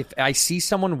if I see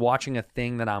someone watching a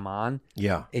thing that I'm on,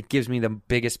 it gives me the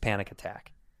biggest panic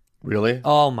attack. Really?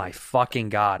 Oh my fucking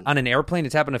God! On an airplane,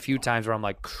 it's happened a few times where I'm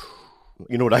like,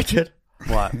 you know what I did?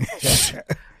 What?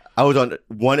 I was on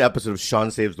one episode of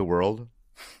Sean Saves the World.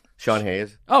 Sean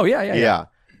Hayes. Oh yeah.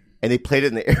 And they played it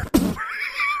in the airplane.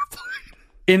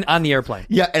 On the airplane.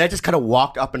 Yeah, and I just kind of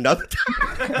walked up and down the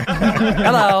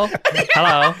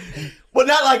Hello. Well,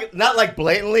 not like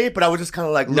blatantly, but I was just kind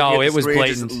of like looking at the it was screen,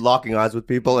 blatant. just locking eyes with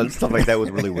people and stuff like that.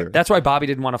 Was really weird. That's why Bobby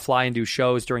didn't want to fly and do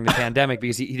shows during the pandemic,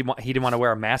 because he didn't want to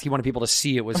wear a mask. He wanted people to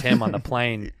see it was him on the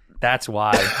plane. That's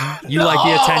why. You like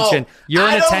the attention. You're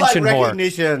an attention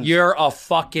whore. You're a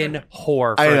fucking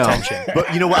whore for attention.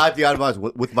 But you know what? I have to be honest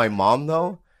with my mom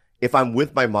though. If I'm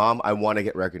with my mom, I want to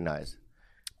get recognized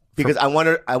because I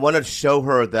want to show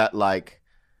her that like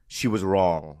she was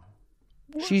wrong.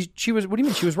 She was. What do you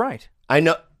mean she was right? I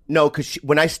know. No, because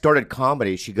when I started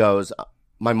comedy, she goes,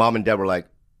 my mom and dad were like,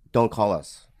 don't call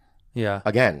us. Yeah.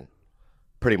 Again,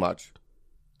 pretty much.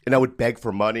 And I would beg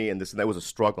for money and this and that was a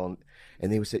struggle.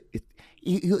 And they would say,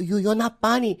 you're not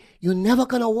funny. You're never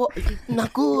going to work. You're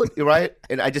not good. Right?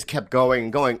 And I just kept going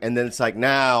and going. And then it's like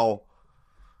now,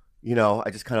 you know,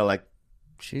 I just kind of like.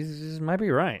 She might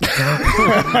be right.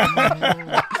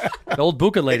 The old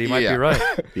Buka lady might be right.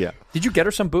 Yeah. Did you get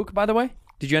her some book, by the way?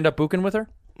 Did you end up booking with her?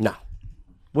 No.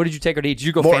 What did you take her to eat? Did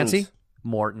you go Morton's. fancy?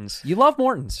 Morton's. You love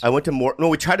Morton's. I went to No,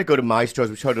 we tried to go to Maestro's.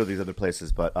 We tried to go to these other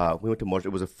places, but we went to Morton's.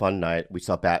 It was a fun night. We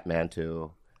saw Batman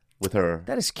too with her.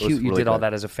 That is cute. You did all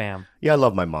that as a fam. Yeah, I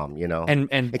love my mom. You know. And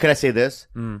can I say this?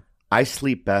 I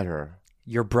sleep better.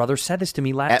 Your brother said this to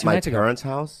me at 2 my nights ago. parents'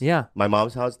 house. Yeah, my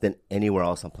mom's house than anywhere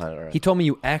else on planet Earth. He told me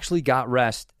you actually got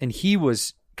rest, and he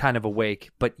was kind of awake,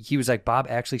 but he was like, Bob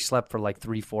actually slept for like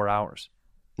 3-4 hours.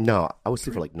 No, I would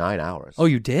sleep for like 9 hours. Oh,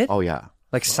 you did? Oh yeah,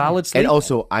 like solid sleep. And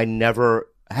also, I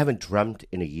haven't dreamt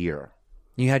in a year.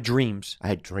 You had dreams. I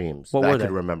had dreams. What that were I could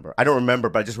they? remember. I don't remember,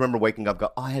 but I just remember waking up, go,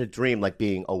 oh, I had a dream, like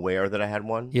being aware that I had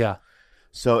one. Yeah.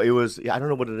 So it was. I don't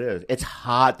know what it is. It's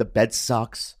hot. The bed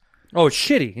sucks. Oh, it's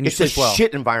shitty. And you it's a sleep well.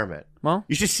 shit environment. Well,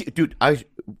 you should see, dude.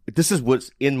 This is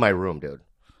what's in my room, dude.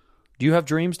 Do you have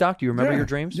dreams, Doc? Do you remember your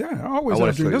dreams? Yeah, I always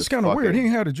have dreams. That's kind of weird. He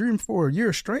ain't had a dream for a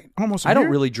year straight, almost. I don't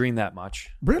really dream that much.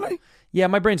 Really? Yeah,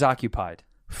 my brain's occupied.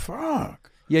 Fuck.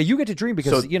 Yeah, you get to dream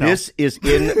because, so you know. This is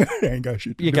in. Ain't got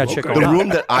shit to you do. got shit Okay. going The on. room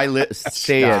that I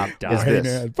stay in is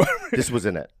this. This was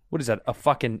in it. What is that?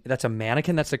 That's a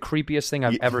mannequin? That's the creepiest thing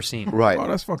I've ever seen. Right. Oh,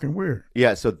 that's fucking weird.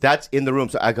 Yeah, so that's in the room.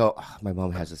 So I go, oh, my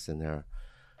mom has this in there.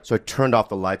 So I turned off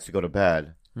the lights to go to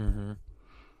bed. Mm-hmm.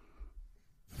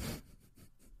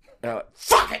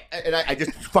 Fuck it! And I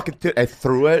just fucking I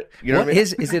threw it. You know what I mean?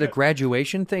 Is it a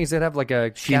graduation thing? Does it have like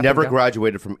a She cap never and gown?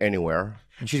 graduated from anywhere.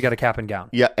 And she's got a cap and gown.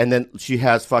 Yeah, and then she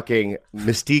has fucking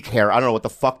Mystique hair. I don't know what the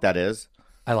fuck that is.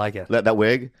 I like it. That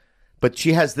wig. But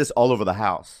she has this all over the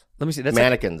house. Let me see. That's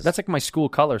mannequins. That's like my school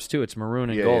colors too. It's maroon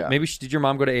and gold. Yeah. Maybe did your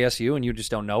mom go to ASU and you just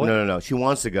don't know it? No. She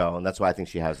wants to go, and that's why I think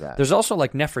she has that. There's also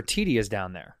like Nefertiti is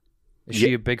down there. Is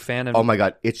she a big fan of? Oh my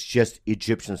god, it's just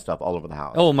Egyptian stuff all over the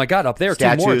house. Oh my god, up there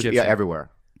Statues, too, more Egyptian. yeah, everywhere.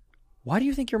 Why do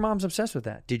you think your mom's obsessed with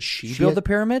that? Did she build the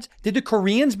pyramids? Did the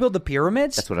Koreans build the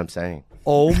pyramids? That's what I'm saying.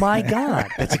 Oh my god.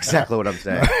 That's exactly what I'm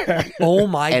saying. Oh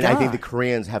my god. And I think the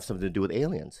Koreans have something to do with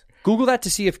aliens. Google that to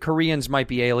see if Koreans might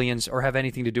be aliens or have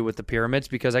anything to do with the pyramids,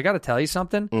 because I got to tell you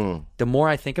something. The more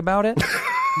I think about it,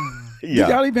 You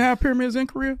y'all even have pyramids in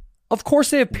Korea? of course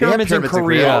they have pyramids, in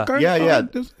Korea. Okay, Yeah, yeah.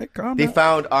 Just, hey, calm They down.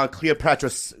 found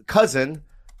Cleopatra's cousin,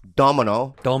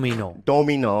 Domino,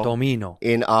 Domino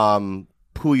in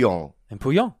Puyong. and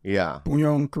Puyong. Yeah.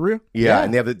 Pyongyang, Korea? Yeah,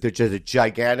 and they're just a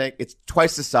gigantic. It's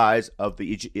twice the size of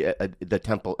the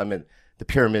temple. I mean, the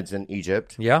pyramids in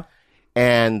Egypt. Yeah.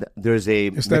 And there's a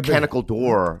It's that mechanical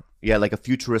door. Yeah, like a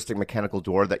futuristic mechanical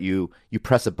door that you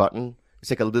press a button. It's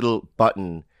like a little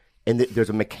button, and there's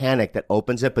a mechanic that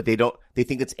opens it, but they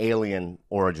think it's alien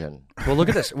origin. Well, look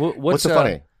at this. What's so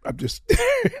funny? I'm just,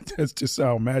 that's just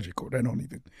sound magical. They don't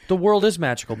even. The world is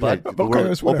magical, bud. Yeah, that's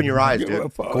open whatever. your eyes, Give dude. a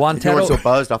fuck. You weren't so Guantetto,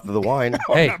 buzzed off of the wine.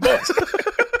 hey,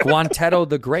 Guantetto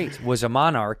the Great was a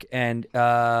monarch, and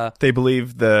They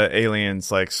believe the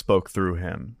aliens like spoke through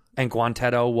him.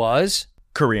 Guantetto was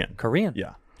Korean. Korean.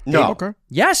 Yeah. No, Okay.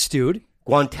 Yes, dude.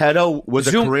 Guantetto was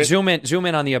a Korean. Zoom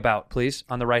in on the about, please,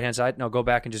 on the right hand side. No, go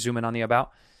back and just zoom in on the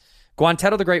about.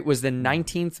 Guantetto the Great was the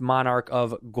 19th monarch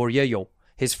of Goryeo.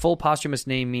 His full posthumous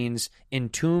name means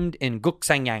entombed in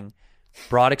Guksangyang,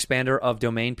 broad expander of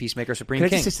domain, peacemaker, supreme Can I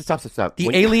king. just say, stop. The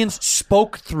aliens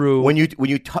spoke through. When you say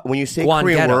Guan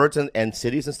Korean Ghetto. words and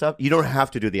cities and stuff, you don't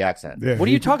have to do the accent. Yeah, What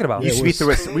are you talking about? You speak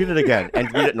through it. Read it again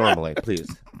and read it normally, please.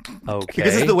 Okay. Because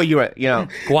this is the way you know.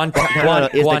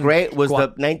 Guan, Is the great was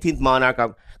Guan- the 19th monarch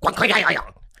of.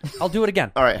 I'll do it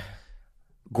again. All right.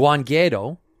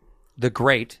 Gwanggaeto, the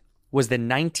Great, was the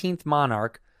 19th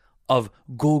monarch of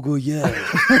Goguryeo.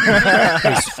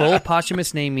 His full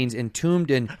posthumous name means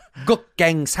entombed in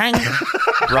Gukgangsang,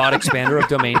 broad expander of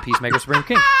domain, peacemaker, supreme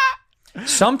king.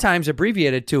 Sometimes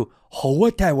abbreviated to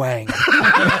Howatawang.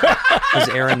 His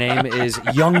era name is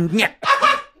Yongnyek,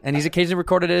 and he's occasionally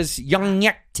recorded as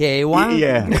Yongnyek Taewang.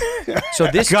 Yeah. So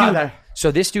this God,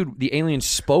 dude, the alien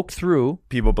spoke through.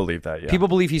 People believe that. Yeah. People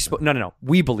believe he spoke. No.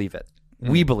 We believe it.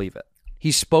 We believe it.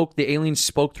 He spoke. The alien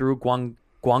spoke through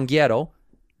Gwanggaeto.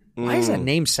 Why does that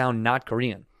name sound not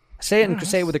Korean? Say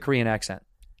it with a Korean accent.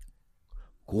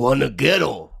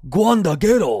 Gwandagero.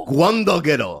 Gwandagero.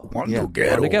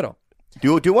 Gwandagero.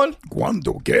 Do one?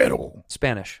 Gwandagero.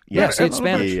 Spanish. Yeah. Yes, it's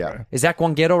Spanish. Yeah. Is that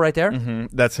Gwanggaeto right there?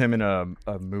 That's him in a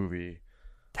movie.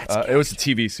 It was a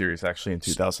TV series actually in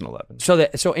 2011.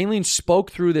 So aliens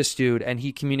spoke through this dude, and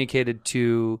he communicated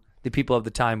to the people of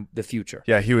the time, the future.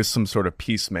 Yeah, he was some sort of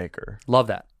peacemaker. Love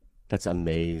that. That's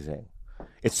amazing.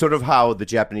 It's sort of how the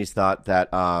Japanese thought that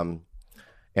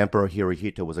Emperor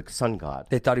Hirohito was a sun god.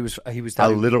 They thought he was A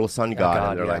literal sun god. god,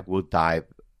 And they're yeah. like, we'll die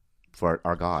for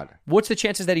our god. What's the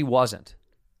chances that he wasn't?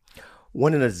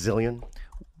 1 in a zillion.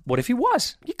 What if he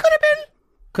was? He could have been.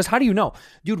 Because how do you know,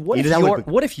 dude? What You if know, that you're would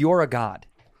be- what if you're a god?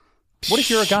 What if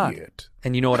you're a god? Shit.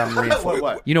 And you know what I'm reinforcing?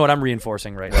 What? You know what I'm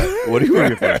reinforcing right now? What do you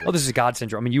mean? Oh, this is God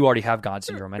syndrome. I mean, you already have God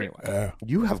syndrome anyway.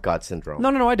 You have God syndrome.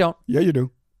 No, I don't. Yeah, you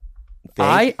do.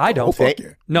 Thank- I don't. Oh, fuck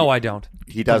yeah. No, I don't.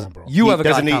 He does. Come on, bro. You He have a God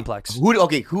doesn't need- complex.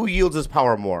 Who yields his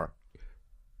power more?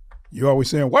 You always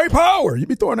saying white power. You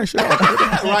be throwing that shit out.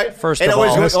 Right. First and of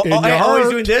always all- doing, Just in hey, your always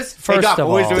heart. doing this. First hey, Doc, of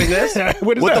always all. doing this.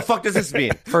 What is What the that? fuck does this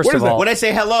mean? First What of is that? all, When I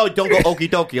say hello, don't go okie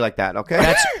dokie like that. Okay.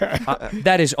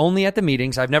 that is only at the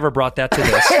meetings. I've never brought that to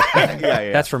this.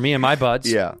 yeah. That's for me and my buds.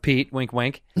 Yeah. Pete, wink,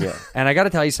 wink. Yeah. And I got to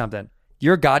tell you something.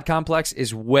 Your God complex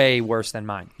is way worse than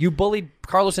mine. You bullied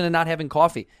Carlos into not having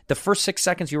coffee the first 6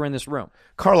 seconds you were in this room.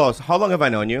 Carlos, how long have I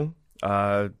known you?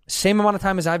 Same amount of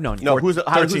time as I've known you. No, who's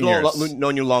 13 years.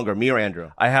 known you longer, me or Andrew?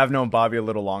 I have known Bobby a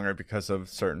little longer because of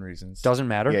certain reasons. Doesn't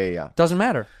matter. Yeah. Doesn't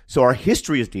matter. So our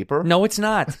history is deeper. No, it's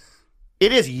not.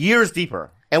 It is years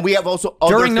deeper, and we have also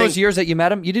other During those things- years that you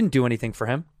met him, you didn't do anything for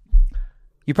him.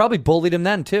 You probably bullied him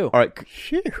then too. All right.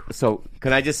 So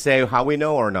can I just say how we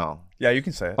know or no? Yeah, you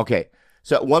can say it. Okay.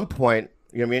 So at one point,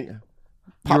 you know what I mean?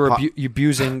 You were Pop.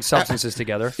 abusing substances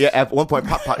together. Yeah. At one point,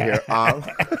 Pop here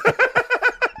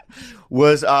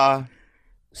was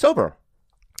sober,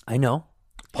 I know.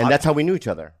 and that's how we knew each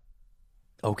other.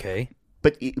 Okay.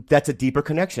 But that's a deeper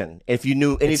connection. If you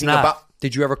knew It's anything not. about,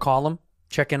 Did you ever call him?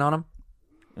 Check in on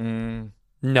him?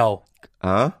 No.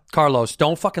 huh? Carlos,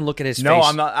 don't fucking look at his No, face.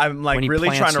 I'm not. I'm like when he really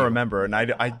plants trying to you. remember, and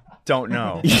I don't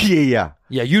know. Yeah.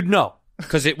 Yeah, you'd know.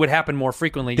 Because it would happen more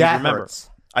frequently. You'd That remember. hurts.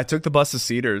 I took the bus to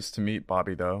Cedars to meet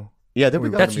Bobby, though. Yeah, there we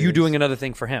go. That's you doing another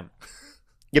thing for him.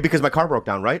 Yeah, because my car broke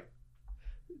down, right?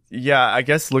 Yeah, I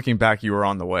guess looking back, you were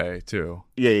on the way too.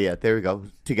 Yeah. There we go.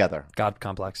 Together. God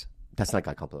complex. That's not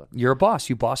God compliment. You're a boss.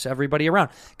 You boss everybody around.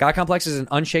 God complex is an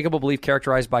unshakable belief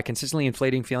characterized by consistently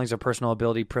inflating feelings of personal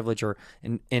ability, privilege, or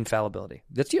infallibility.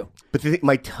 That's you. But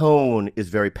my tone is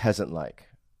very peasant-like.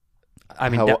 I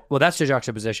mean, How- well, that's the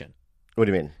juxtaposition. What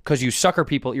do you mean? Because you sucker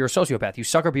people. You're a sociopath. You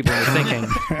sucker people into thinking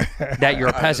that you're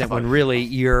a peasant when really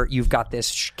you've got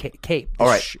this cape. All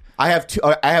right. I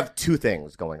have two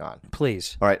things going on.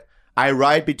 Please. All right. I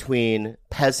ride between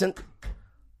peasant,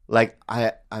 like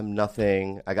I'm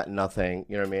nothing. I got nothing.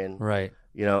 You know what I mean? Right.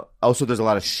 You know. Also, there's a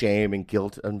lot of shame and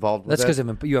guilt involved with That's it.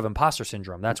 because you have imposter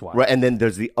syndrome. That's why. Right. And then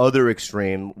there's the other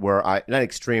extreme where not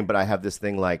extreme, but I have this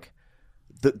thing like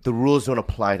the rules don't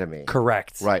apply to me.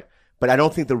 Correct. Right. But I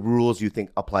don't think the rules you think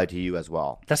apply to you as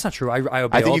well. That's not true. I obey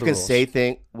I think all you the can rules. say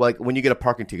things like when you get a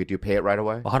parking ticket, do you pay it right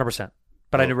away? 100%.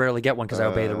 But I rarely get one because I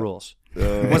obey the rules.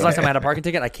 When's the last time I had a parking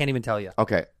ticket? I can't even tell you.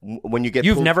 Okay. When you get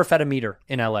You've pulled- never fed a meter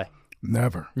in LA.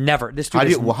 Never. Never. This dude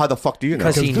how the fuck do you know?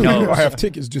 Because he Dude, knows. I have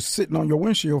tickets just sitting on your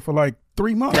windshield for like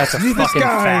 3 months. That's a this fucking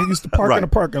guy fact. used to park Right. in a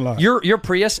parking lot. Your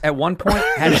Prius at one point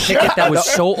had a ticket that was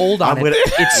so old on I'm it, gonna-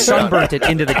 it sunburnt it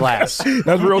into the glass.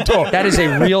 That's real talk. That is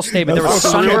a real statement. There was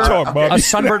That's fucking real talk, Bobby. a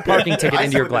sunburned parking ticket I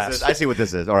into see your what this glass. is. I see what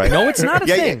this is. All right. No, it's not a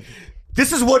Yeah, thing.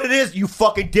 This is what it is, you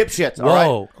fucking dipshits, all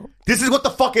Whoa. right? This is what the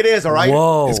fuck it is, all right?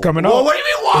 Whoa. It's coming Whoa, out. what do you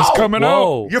mean, whoa? It's coming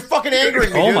Whoa. out. You're fucking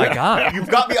angering me, Oh dude. my God. You've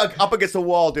got me up against the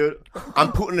wall, dude.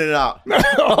 I'm putting it out.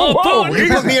 Oh, boom. You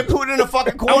put me and Putin in a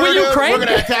fucking corner, we dude. Ukraine? We're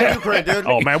gonna attack Ukraine, dude.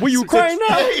 Oh man, we Ukraine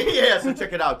now. Yeah, so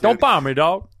check it out, dude. Don't bomb me,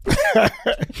 dog.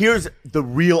 Here's the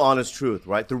real honest truth,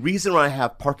 right? The reason why I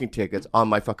have parking tickets on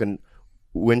my fucking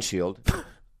windshield, right?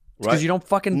 Because you don't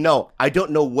fucking No, I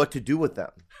don't know what to do with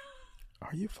them.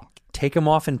 Are you fucking? take them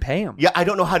off and pay them Yeah, I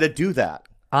don't know how to do that.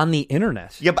 on the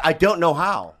internet. Yeah, but I don't know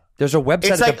how. There's a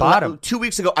website It's at like the bottom. 2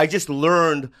 weeks ago, I just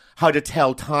learned how to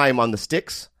tell time on the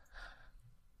sticks.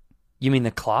 You mean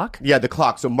the clock? Yeah, the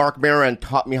clock. So Mark Maron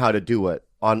taught me how to do it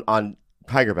on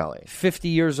Tiger Belly. 50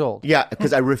 years old. Yeah,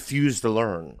 because I refused to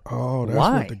learn Oh, that's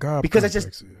Why? what the God Because I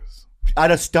complex is.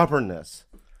 out of stubbornness.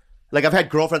 Like I've had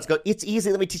girlfriends go, "It's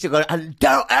easy. Let me teach you." I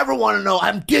don't ever want to know.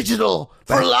 I'm digital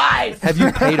for life. Have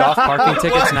you paid off parking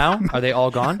tickets now? Are they all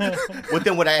gone? But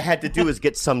then what I had to do is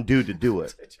get some dude to do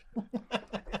it.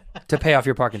 To pay off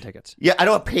your parking tickets. Yeah, I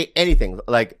don't pay anything.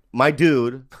 Like my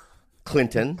dude,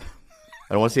 Clinton.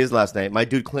 I don't want to say his last name. My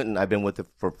dude, Clinton, I've been with him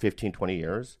for 15, 20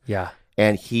 years. Yeah.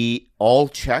 And he all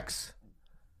checks,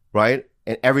 right?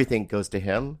 And everything goes to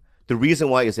him. The reason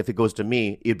why is if it goes to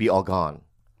me, it'd be all gone.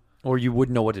 Or you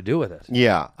wouldn't know what to do with it.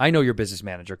 Yeah. I know your business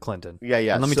manager, Clinton. Yeah,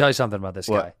 yeah. And let me So- tell you something about this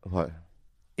guy. What?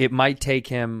 It might take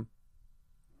him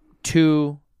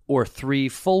 2 or 3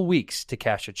 full weeks to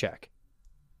cash a check.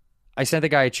 I sent the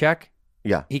guy a check.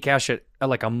 Yeah. He cashed it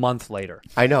like a month later.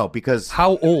 I know because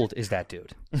How old is that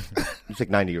dude? he's like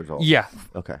 90 years old. Yeah.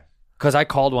 Okay. Because I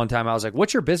called one time. I was like,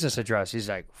 what's your business address? He's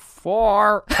like,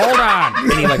 4. Hold on.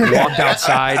 And he like walked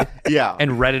outside Yeah.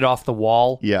 and read it off the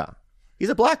wall. Yeah. He's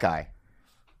a black guy.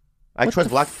 I What trust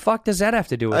the black. fuck does that have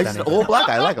to do with He's an anything? old black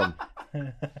guy. I like him.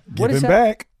 What Giving is that?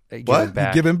 back. Give What? it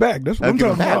back. Giving back. That's what I'm Give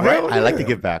talking him back, about. right? Hell I like to yeah.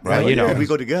 give back, Well, right? you know. We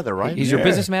go together, right? He's your Yeah.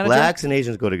 business manager? Blacks and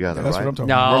Asians go together, That's right? what I'm talking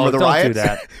No, about. Remember the don't riots? do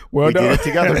that. Well, We no. did it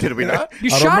together, did we not? You I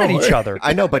don't shot at know. each other.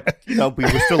 I know, but we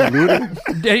were still looting.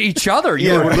 Each other. You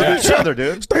Yeah, were we're looting each other,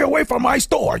 dude. Stay away from my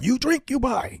store. You drink, you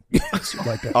buy. Shit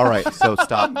like that. All right, so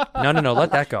stop. No.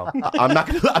 Let that go. I'm not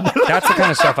gonna. That's the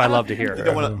kind of stuff I love to hear.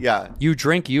 Yeah. You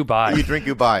drink, you buy. You drink,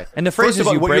 you buy. And the phrase First of is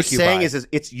all, you what break, you're you saying buy. is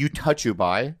it's you touch, you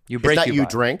buy. You break, it's not you you buy.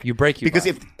 drink. You break, you because buy.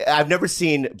 if I've never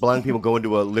seen blind people go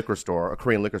into a liquor store, a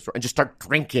Korean liquor store, and just start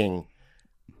drinking.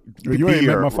 You ain't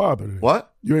met beer. my father. Then.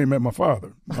 What? You ain't met my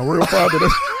father. My real father.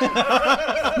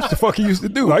 That's the fuck he used to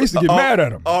do. I used to get mad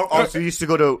at him. So you used to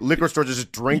go to liquor stores to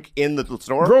just drink in the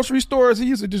store? Grocery stores, he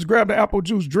used to just grab the apple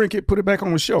juice, drink it, put it back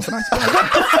on the shelf. And I said,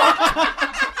 what the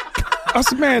fuck? I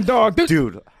said, man, dog, this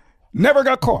Dude. never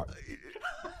got caught.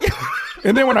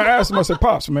 And then when I asked him, I said,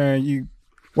 Pops, man,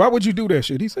 why would you do that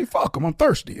shit? He said, fuck him, I'm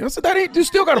thirsty. I said, that ain't, you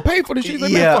still got to pay for this shit. He's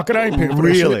like, man, Yeah, fuck it, I ain't paying for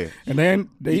really? this shit. And then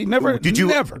they never, Did you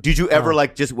never. ever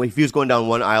like just if he was going down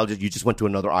one aisle, you just went to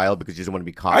another aisle because you didn't want to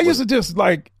be caught? I used to just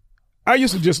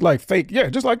like fake, yeah,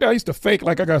 just like that. I used to fake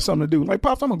like I got something to do. Like,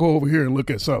 Pops, I'm gonna go over here and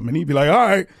look at something. And he'd be like, all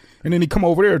right. And then he'd come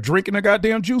over there drinking the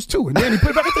goddamn juice too. And then he put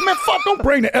it back. I said, man, fuck, don't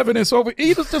bring the evidence over.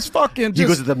 He just fucking You go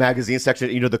just. to the magazine section,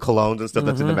 the colognes and stuff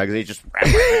that's in the magazine. Just wrap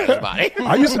it in his body.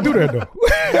 I used to do that though.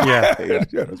 Yeah.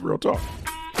 Yeah, that's real talk.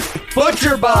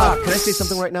 Butcher Box. Can I say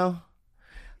something right now?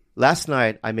 Last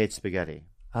night I made spaghetti,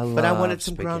 but I wanted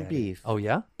some ground beef. Oh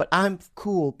yeah. But I'm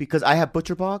cool because I have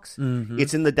Butcher Box. Mm-hmm.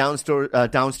 It's in the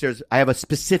downstairs. I have a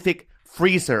specific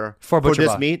freezer For Butcher this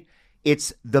Box. meat.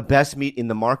 It's the best meat in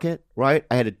the market, right?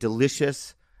 I had a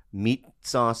delicious meat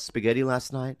sauce spaghetti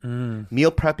last night.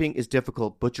 Meal prepping is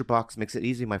difficult. Butcher Box makes it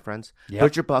easy, my friends. Yep.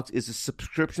 Butcher Box is a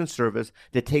subscription service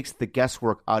that takes the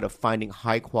guesswork out of finding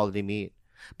high quality meat.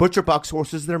 Butcher Box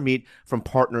sources their meat from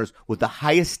partners with the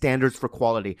highest standards for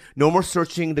quality. No more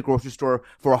searching the grocery store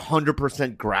for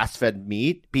 100% grass-fed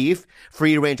meat, beef,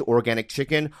 free-range organic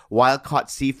chicken, wild-caught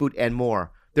seafood, and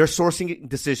more. Their sourcing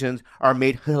decisions are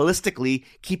made holistically,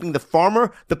 keeping the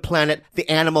farmer, the planet, the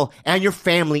animal, and your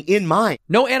family in mind.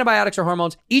 No antibiotics or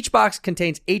hormones. Each box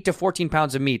contains 8 to 14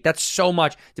 pounds of meat. That's so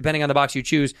much, depending on the box you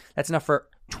choose. That's enough for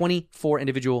 24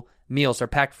 individual meals. They're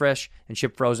packed fresh and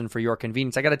shipped frozen for your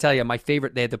convenience. I got to tell you, my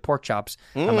favorite, they have the pork chops.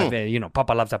 My favorite,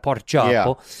 Papa loves a pork chop.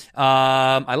 Yeah.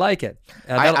 I like it.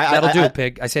 That'll do,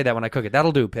 pig. I say that when I cook it.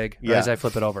 That'll do, pig, Yeah. as I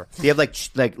flip it over. They have like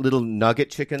little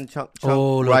nugget chicken chunk,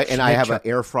 Oh, little right? And I have chunk. an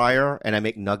air fryer, and I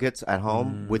make nuggets at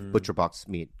home with Butcher Box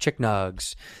meat. Chick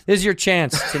nugs. This is your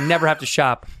chance to never have to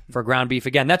shop for ground beef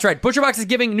again. That's right. ButcherBox is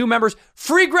giving new members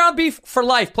free ground beef for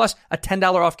life, plus a $10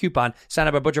 off coupon. Sign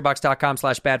up at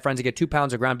butcherbox.com/badfriends and get 2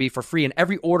 pounds of ground beef for free in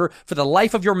every order for the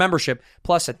life of your membership,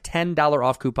 plus a $10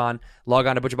 off coupon. Log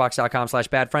on to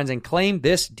butcherbox.com/badfriends and claim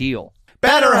this deal.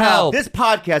 BetterHelp. This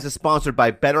podcast is sponsored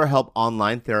by BetterHelp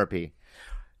Online Therapy.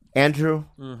 Andrew,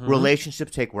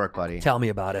 relationships take work, buddy. Tell me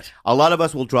about it. A lot of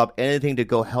us will drop anything to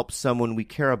go help someone we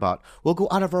care about. We'll go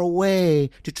out of our way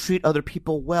to treat other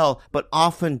people well, but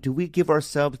often do we give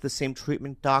ourselves the same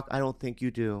treatment, Doc? I don't think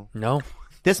you do. No.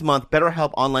 This month,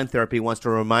 BetterHelp Online Therapy wants to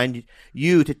remind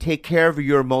you to take care of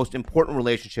your most important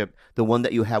relationship, the one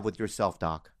that you have with yourself,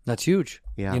 Doc. That's huge.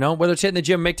 Yeah. You know, whether it's hitting the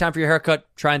gym, make time for your haircut,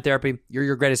 trying therapy, you're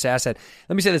your greatest asset.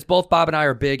 Let me say this. Both Bob and I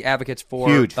are big advocates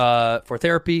for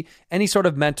therapy, any sort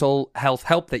of mental health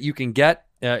help that you can get.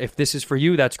 If this is for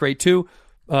you, that's great too.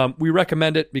 We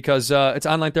recommend it because it's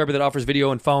online therapy that offers video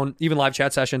and phone, even live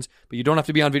chat sessions, but you don't have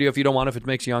to be on video if you don't want, if it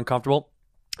makes you uncomfortable.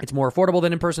 It's more affordable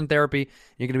than in-person therapy.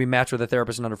 You're going to be matched with a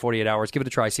therapist in under 48 hours. Give it a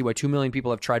try. See why 2 million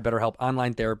people have tried BetterHelp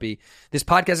online therapy. This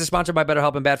podcast is sponsored by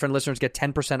BetterHelp, and Bad Friend listeners get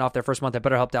 10% off their first month at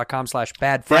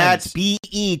BetterHelp.com/badfriends. That's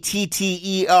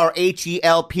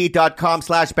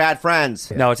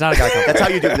BETTERHELP.com/badfriends. No, it's not a guy company. That's how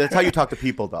you do. That's how you talk to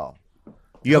people, though.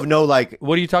 You have no like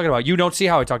What are you talking about? You don't see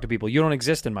how I talk to people. You don't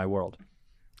exist in my world.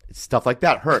 stuff like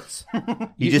that. Hurts.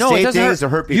 You just No, it say doesn't things to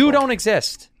hurt people. You don't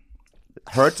exist.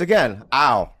 Hurts again.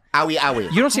 Ow. Owie. Owie.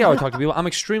 You don't see how I talk to people. I'm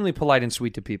extremely polite and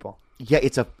sweet to people. Yeah,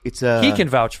 it's a. He can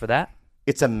vouch for that.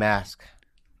 It's a mask.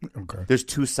 Okay. There's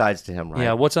two sides to him, right?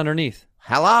 Yeah, what's underneath?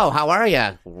 Hello, how are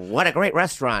you? What a great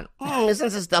restaurant. Isn't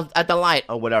this a delight?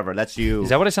 Or whatever. That's you. Is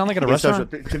that what I sound like at a You're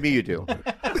restaurant? to me, you do.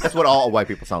 That's what all white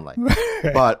people sound like.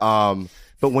 But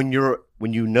when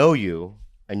you know you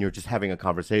and you're just having a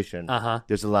conversation,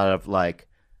 there's a lot of like,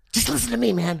 just listen to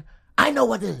me, man. I know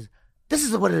what it is. This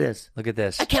is what it is. Look at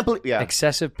this. I can't believe. Yeah.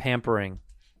 Excessive pampering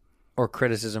or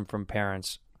criticism from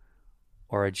parents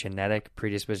or a genetic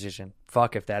predisposition.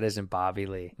 Fuck if that isn't Bobby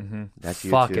Lee. That's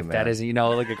you Fuck too, if man. that isn't,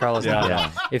 look at Carlos. Yeah. now.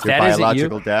 Yeah. If Your that isn't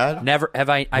biological you, dad never have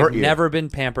I've hurt you. never been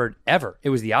pampered ever. It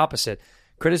was the opposite.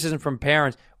 Criticism from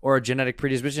parents or a genetic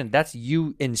predisposition. That's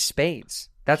you in spades.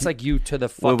 That's like you to the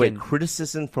fucking. Wait,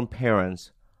 criticism from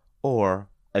parents or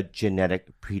a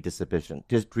genetic predisposition.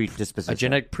 A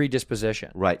genetic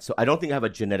predisposition. Right. So I don't think I have a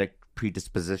genetic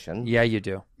predisposition. Yeah, you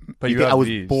do. But You you think have I was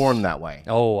these. born that way.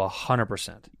 Oh,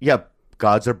 100%. Yeah,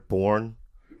 gods are born.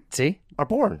 See? Are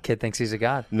born. Kid thinks he's a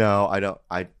god. No, I don't.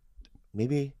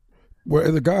 Maybe. Well,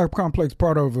 is the God complex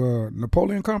part of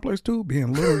Napoleon complex too?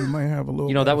 Being little, you might have a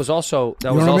little. That was also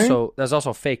know what I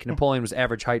mean? fake. Napoleon was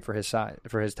average height for his size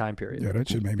for his time period. Yeah, that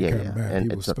shit made me kind of mad. And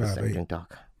He it's was not the same 5'8". thing,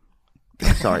 Doc.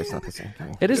 Sorry, it's not the same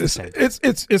thing. It is the same.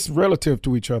 It's relative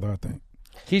to each other, I think.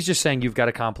 He's just saying you've got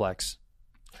a complex.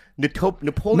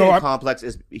 Napoleon complex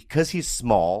is because he's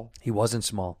small. He wasn't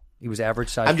small. He was average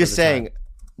size. I'm for just the saying time.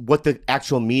 what the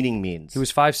actual meaning means. He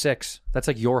was 5'6". That's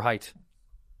like your height.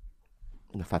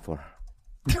 No, 5'4".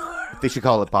 They should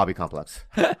call it Bobby complex.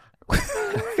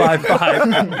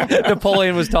 5'5".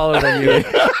 Napoleon was taller than you. Look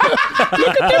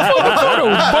at that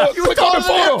photo. You were taller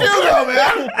than him too, though,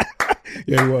 man.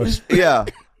 Yeah, he was. Yeah.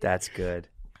 That's good.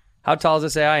 How tall does it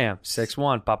say I am?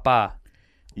 6'1", papa.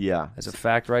 Yeah. That's a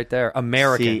fact right there.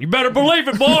 American. See- You better believe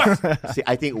it, boy. See,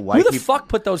 I think white Who the people. fuck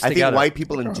put those I together? think white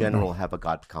people in general have a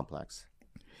god complex.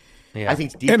 Yeah. I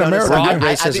think deep In down America, inside, yeah.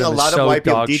 I think a Racism lot is of so white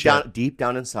people dog shit. deep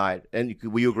down inside, and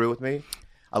will you agree with me?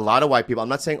 A lot of white people. I'm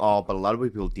not saying all, but a lot of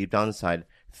white people deep down inside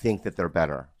think that they're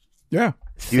better. Yeah.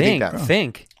 Do you think that?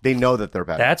 Think. They know that they're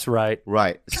better. That's right.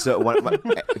 Right. So,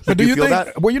 But do you you feel think?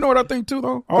 that? Well, you know what I think too,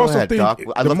 though. I Go also ahead, think Doc.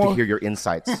 I'd the love to more- hear your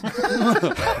insights.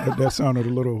 That sounded a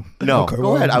little. No, Okay, go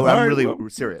well, ahead. all I'm right, really well.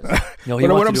 serious. No, he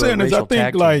But wants what I'm to do a saying is, I racial tag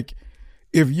think team. like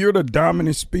if you're the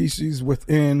dominant species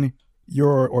within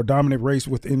or dominant race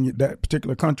within that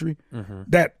particular country, Mm-hmm.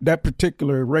 that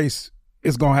particular race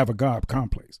is gonna have a god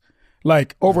complex.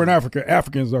 Like over in Africa,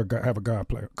 Africans have a god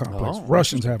complex. Oh,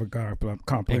 Russians have a god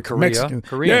complex. In Korea, Mexicans,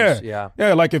 Koreans, yeah.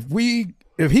 Like if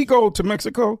he go to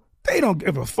Mexico, they don't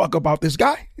give a fuck about this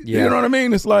guy. Yeah. You know what I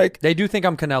mean? It's like They do think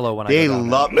I'm Canelo when They I go down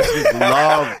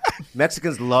love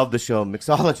Mexicans love the show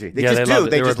Mixology. They Yeah, just they do. love it.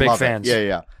 They They were just big love fans. It. Yeah.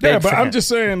 yeah, Big but I'm fan. just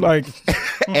saying like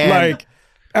And- like.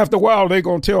 After a while, they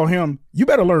gonna tell him, "You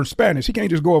better learn Spanish." He can't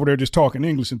just go over there just talking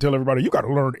English and tell everybody, "You got to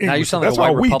learn English." Now you sound like That's a white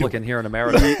all we do. Republican here in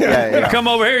America. Yeah. Come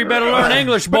over here, you better learn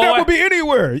English, boy. But that would be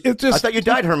anywhere. It's I just thought you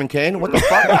died, Herman Cain. What the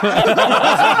fuck?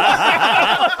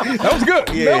 that was good.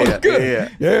 Yeah, that was yeah,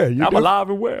 good. Yeah, you I'm did. alive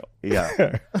and well. Yeah.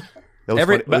 That was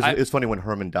Every- funny. but It was funny when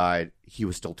Herman died. He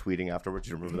was still tweeting afterwards.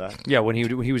 You remember that? Yeah, when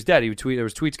he was dead, he would tweet. There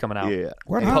was tweets coming out. Yeah.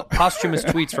 What? Posthumous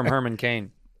tweets from Herman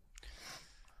Cain.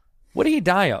 What did he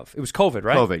die of? It was COVID,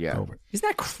 right? COVID. Yeah. COVID. Isn't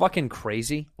that fucking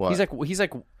crazy? What? He's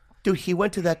like Dude, he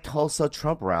went to that Tulsa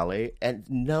Trump rally, and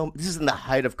no, this is in the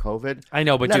height of COVID. I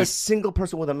know, but not dude, a single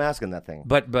person with a mask in that thing.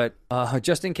 But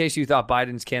just in case you thought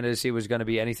Biden's candidacy was going to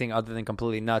be anything other than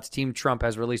completely nuts, Team Trump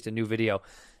has released a new video,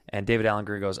 and David Alan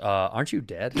Grier goes, "Aren't you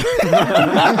dead?"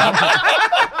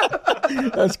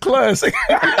 That's classic.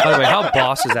 By the way, how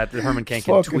boss is that Herman Cain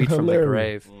can Fucking tweet from the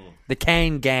hilarious. grave? The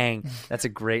Cain Gang. That's a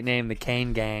great name. The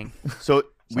Cain Gang. So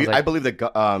like- I believe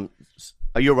that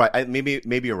you're right.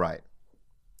 Maybe you're right.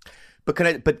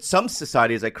 But some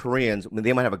societies, like Koreans,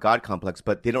 they might have a God complex,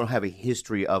 but they don't have a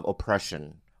history of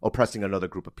oppressing another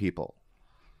group of people.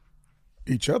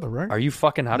 Each other, right? Are you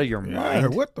fucking out of your Yeah,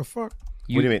 mind? what the fuck? What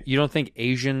do you mean? You don't think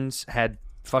Asians had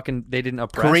fucking? They didn't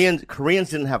oppress. Koreans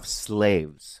didn't have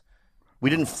slaves. We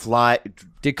didn't fly.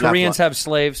 Did not Koreans fly- have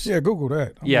slaves? Yeah, Google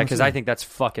that. Yeah, because I think that's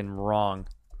fucking wrong.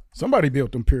 somebody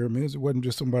built them pyramids. It wasn't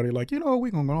just somebody like, we're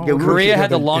going to Yeah, Korea had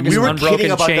the longest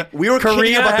unbroken chain.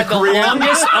 Korea had the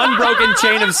longest unbroken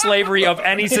chain of slavery of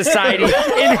any society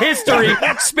in history,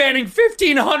 spanning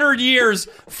 1,500 years.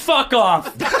 Fuck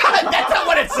off. That's not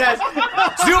what it says.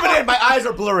 Zoom it in. My eyes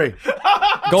are blurry.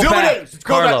 Go Zoom back, it in.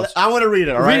 Go Carlos. back. I want to read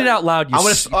it. All right? Read it out loud, you I wanna-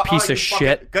 piece you of fucking-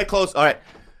 shit. Get close. All right.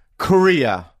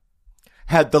 Korea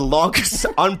had the longest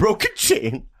unbroken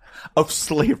chain of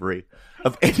slavery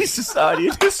of any society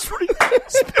in history.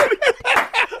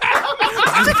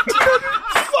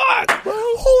 Fuck.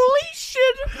 Holy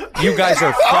shit. You guys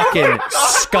are fucking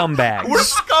scumbags. We're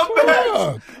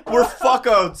scumbags. We're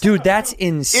fuckos. Dude, that's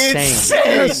insane.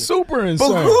 That's super insane.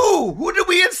 But who? Who did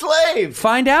we enslave?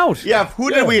 Find out. Yeah, who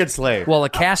did we enslave? Well, a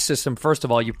caste system, first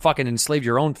of all, you fucking enslaved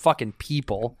your own fucking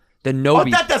people. The Oh,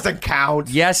 Nobi. that doesn't count.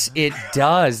 Yes, it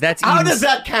does. That's How even, does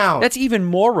that count? That's even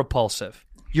more repulsive.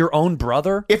 Your own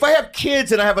brother? If I have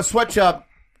kids and I have a sweatshop,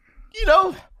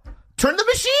 turn the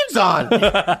machines on.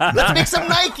 Let's make some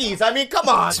Nikes. I mean, come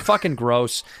on. It's fucking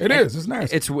gross. It is. It's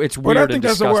nasty. It's weird But I think and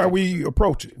that's the disgusting. way we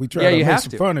approach it. We try Yeah, to you make have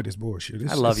some to. fun of this bullshit.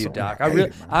 I love you, Doc. I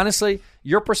really, honestly,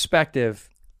 your perspective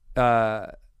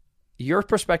on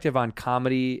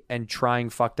comedy and trying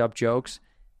fucked up jokes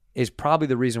is probably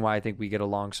the reason why I think we get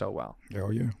along so well. Oh,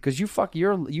 yeah. Because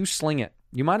you sling it.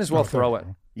 You might as well throw it.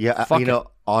 Yeah, Fuck it.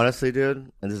 honestly, dude,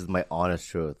 and this is my honest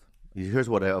truth. Here's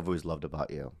what I've always loved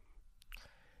about you.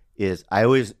 Is I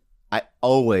always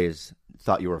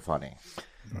thought you were funny.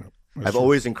 I've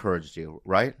always encouraged you,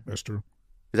 right? That's true.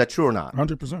 Is that true or not?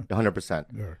 100%. 100%.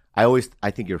 Yeah.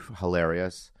 I think you're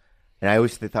hilarious, and I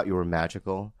always thought you were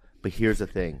magical. But here's the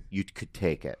thing: you could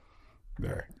take it.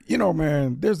 Yeah.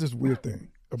 Man, there's this weird thing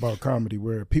about comedy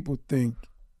where people think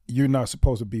you're not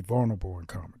supposed to be vulnerable in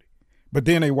comedy. But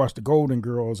then they watch the Golden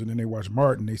Girls and then they watch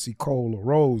Martin, they see Cole or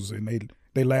Rose and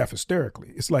they laugh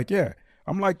hysterically. It's like, yeah,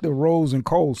 I'm like the Rose and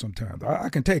Cole sometimes. I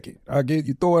can take it.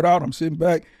 You throw it out, I'm sitting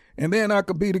back, and then I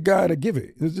could be the guy to give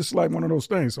it. It's just like one of those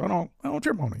things. So I don't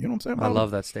trip on it. You know what I'm saying? I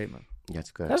love that statement.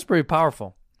 That's good. That's pretty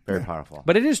powerful. Very powerful.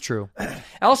 But it is true.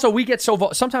 Also, we get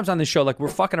sometimes on this show, like we're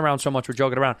fucking around so much, we're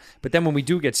joking around. But then when we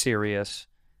do get serious,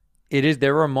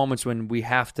 there are moments when we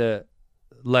have to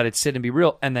let it sit and be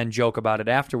real and then joke about it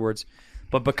afterwards.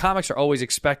 But comics are always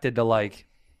expected to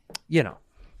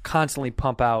constantly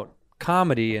pump out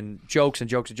comedy and jokes.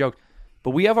 But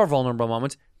we have our vulnerable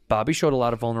moments. Bobby showed a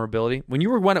lot of vulnerability. When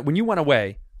you went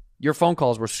away, your phone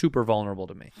calls were super vulnerable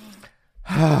to me.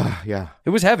 Yeah. It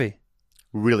was heavy.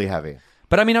 Really heavy.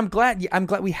 But I mean, I'm glad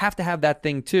we have to have that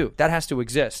thing too. That has to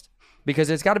exist because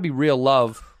it's got to be real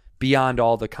love beyond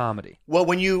all the comedy. Well,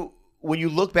 when you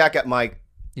look back at my,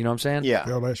 You know what I'm saying? yeah,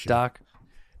 Tell that shit. Doc.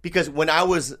 because when I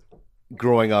was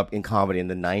growing up in comedy in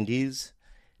the 90s,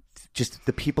 just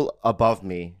the people above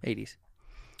me, 80s.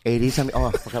 80s, I mean, oh,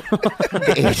 I forgot.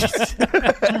 The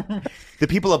 80s. The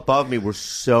people above me were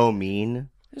so mean.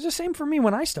 It was the same for me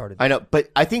when I started. I know, but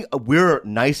I think we're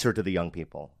nicer to the young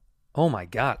people. Oh my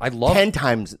God. I love 10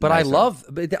 times But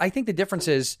nicer. but I think the difference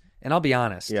is, and I'll be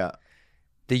honest, Yeah.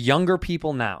 the younger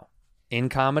people now in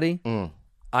comedy,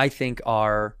 I think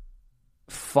are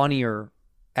funnier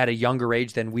at a younger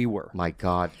age than we were. My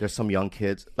God, there's some young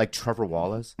kids like Trevor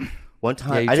Wallace. One Yeah,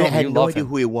 time, you I told me had you no love idea him.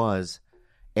 who he was,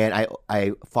 and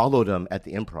I followed him at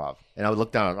the Improv, and I would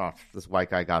look down, oh, this white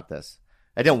guy got this.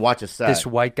 I didn't watch a set. This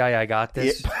white guy, I got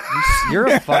this. You're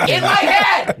a fucking... in my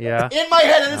head. Yeah. In my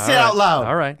head, I didn't say it out loud.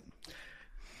 All right.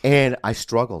 And I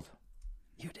struggled.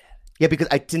 You did. Yeah, because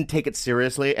I didn't take it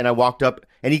seriously, and I walked up,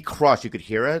 and he crushed. You could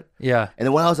hear it. Yeah. And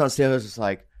then when I was on stage, I was just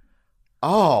like,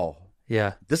 oh,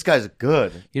 Yeah. this guy's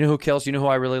good. You know who kills? You know who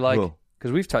I really like? Who?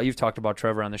 Because you've talked about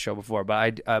Trevor on the show before,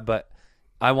 but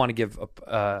I want to give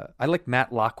I like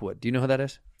Matt Lockwood. Do you know who that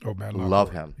is? Oh man,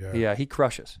 Love him. Yeah, he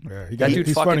crushes. Yeah, That dude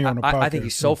he's fucking funny on the podcast. I think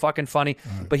he's so fucking funny.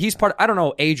 But he's part I don't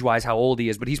know age-wise how old he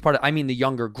is, but he's part of the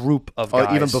younger group of guys.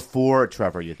 Oh, even before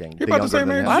Trevor, you think? He about the younger same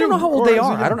than age him? I don't know how old Or they is he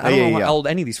are. I don't Yeah, know yeah. how old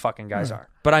any of these fucking guys are.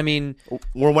 But I mean,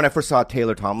 Or when I first saw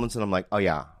Taylor Tomlinson, I'm like, oh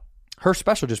yeah. her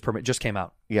special just came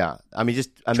out. Yeah. I mean,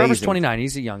 just amazing. Trevor's 29.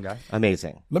 He's a young guy.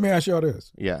 Amazing. Let me ask y'all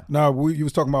this. Yeah. Now, you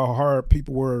was talking about how hard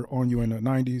people were on you in the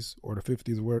 90s or the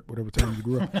 50s or whatever time you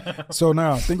grew up. So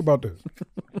now, think about this.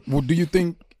 Well, do you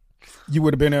think you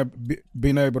would have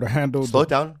been able to handle... Slow it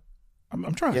down.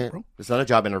 I'm trying, Yeah. bro. It's not a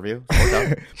job interview. Slow it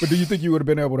down. But do you think you would have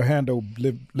been able to handle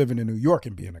living in New York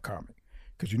and being a comic?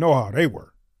 Because you know how they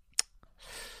were.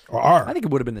 Or are. I think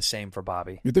it would have been the same for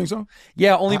Bobby. You think so?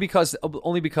 Yeah, only because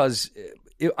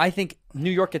I think New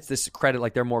York gets this credit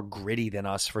like they're more gritty than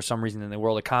us for some reason in the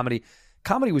world of comedy.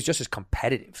 Comedy was just as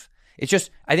competitive. It's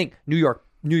just I think New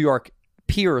York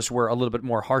peers were a little bit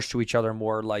more harsh to each other,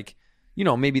 more like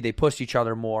maybe they pushed each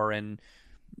other more, and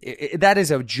that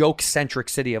is a joke centric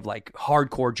city of like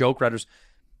hardcore joke writers.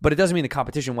 But it doesn't mean the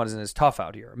competition wasn't as tough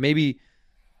out here. Maybe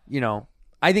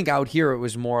I think out here it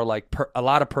was more like a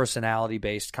lot of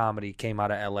personality-based comedy came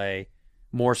out of L.A.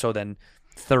 more so than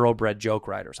thoroughbred joke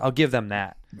writers. I'll give them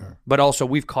that. Yeah. But also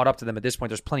we've caught up to them at this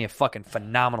point. There's plenty of fucking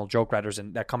phenomenal joke writers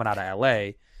that coming out of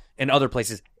L.A. and other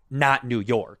places, not New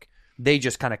York. They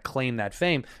just kind of claim that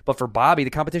fame. But for Bobby,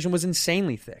 the competition was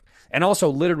insanely thick and also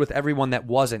littered with everyone that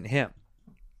wasn't him.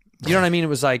 You know what I mean? It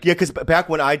was like... Yeah, because back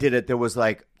when I did it, there was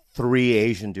like 3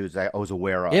 Asian dudes I was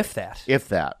aware of. If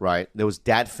that, right? There was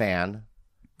Dat Fan.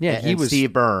 Yeah, he was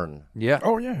Steve Byrne. Yeah.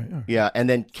 Oh, yeah. And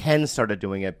then Ken started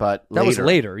doing it, but that was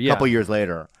later. Yeah, a couple years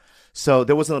later. So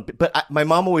there wasn't. But my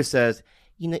mom always says,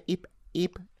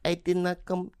 if I did not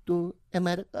come to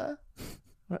America,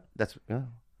 that's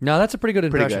No, that's a pretty good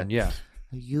impression. Pretty good.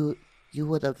 Yeah. You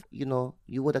would have,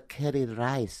 you would have carried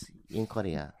rice in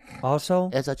Korea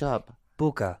Also, as a job.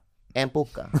 buka. And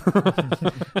buka.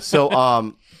 So,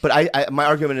 but I my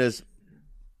argument is,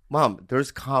 Mom,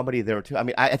 there's comedy there too. I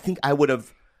mean, I think I would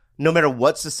have, no matter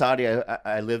what society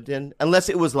I lived in, unless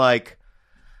it was like,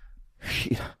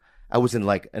 I was in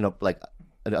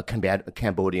a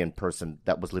Cambodian person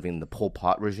that was living in the Pol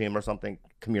Pot regime or something,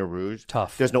 Khmer Rouge.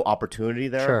 Tough. There's no opportunity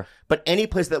there. Sure. But any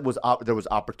place that there was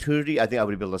opportunity, I think I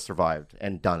would be able to survive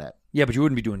and done it. Yeah, but you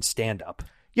wouldn't be doing stand up.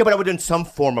 Yeah, but I would have done some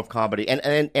form of comedy.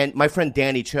 And my friend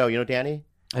Danny Cho, you know Danny?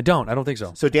 I don't think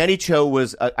so. So Danny Cho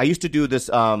was, I used to do this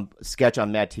sketch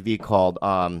on Mad TV called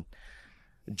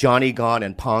Johnny Gone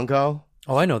and Pongo.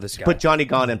 Oh, I know this guy. Put Johnny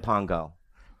Gone and Pongo.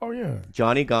 Oh, yeah.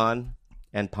 Johnny Gone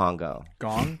and Pongo.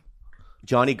 Gone?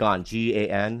 Johnny Gone,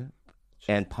 G-A-N,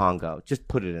 and Pongo. Just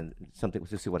put it in something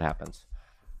to see what happens.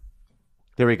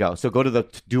 There we go. So go to the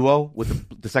duo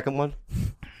with the second one.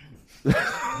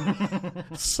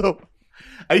 So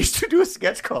I used to do a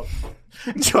sketch called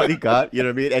Johnny Gone, you know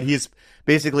what I mean? And he's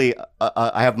basically,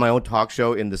 I have my own talk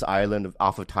show in this island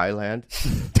off of Thailand,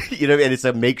 you know, and it's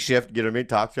a makeshift, you know what I mean,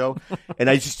 talk show. And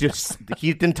I just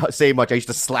he didn't say much. I used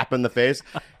to slap him in the face.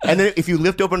 And then if you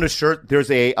lift open his shirt, there's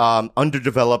a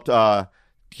underdeveloped,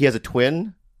 he has a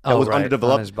twin that was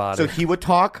underdeveloped. on his body. So he would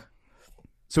talk.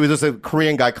 So there's a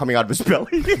Korean guy coming out of his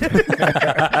belly.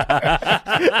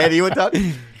 And he would talk.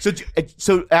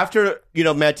 So after,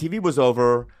 Mad TV was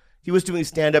over, he was doing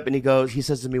stand-up, and he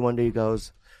says to me one day, he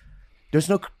goes, there's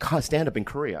no stand-up in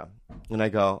Korea. And I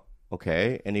go,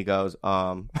 okay. And he goes,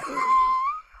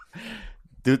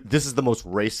 dude, this is the most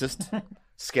racist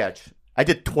sketch. I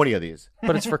did 20 of these.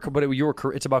 But it's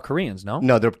it's about Koreans, no?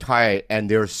 No, they're Thai,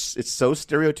 and it's so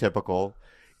stereotypical.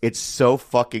 It's so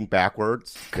fucking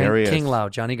backwards. King Lao,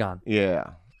 Johnny Gone.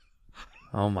 Yeah.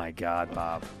 Oh my God,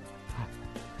 Bob.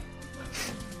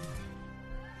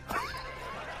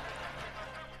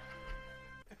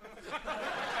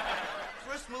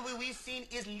 First movie we've seen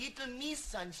is Little Miss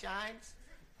Sunshine.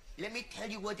 Let me tell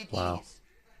you what it is.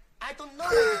 I don't know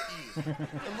what it is.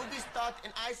 The movie starts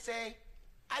and I say,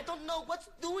 I don't know what's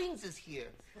doing this here.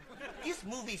 This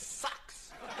movie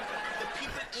sucks. The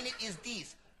people in it is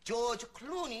these. George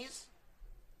Clooney's,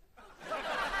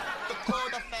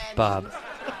 Dakota Fanning, Bob.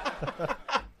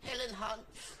 Helen Hunt,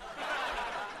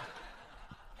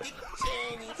 Dick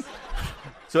Cheney.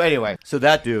 So anyway,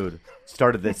 that dude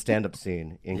started the stand-up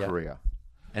scene in Korea.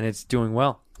 And it's doing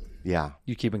well. Yeah.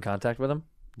 You keep in contact with him?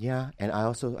 Yeah, and I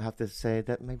also have to say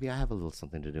that maybe I have a little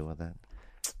something to do with it.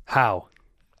 How?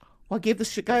 Well, I gave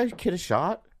this kid a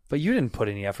shot. But you didn't put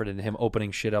any effort into him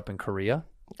opening shit up in Korea.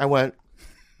 I went,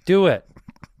 do it.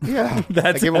 Yeah.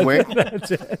 I gave him a wink. That's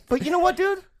it. But you know what,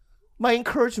 dude? My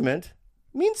encouragement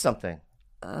means something.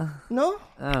 No.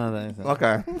 I don't think so.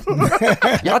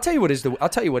 Okay. Yeah, I'll tell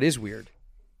you what is weird.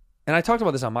 And I talked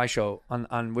about this on my show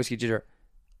on Whiskey Ginger.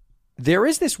 There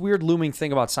is this weird looming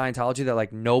thing about Scientology that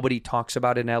like nobody talks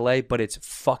about in LA, but it's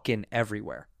fucking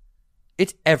everywhere.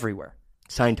 It's everywhere.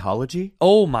 Scientology?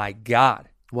 Oh my God.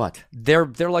 What? They're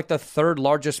like the third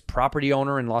largest property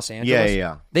owner in Los Angeles.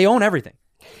 Yeah. They own everything.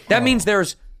 That means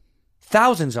there's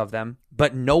thousands of them,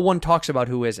 but no one talks about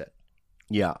who is it.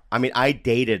 Yeah. I mean, I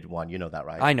dated one. You know that,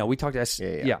 right? I know. We talked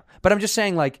to Yeah. But I'm just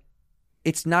saying, like,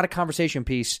 it's not a conversation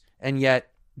piece, and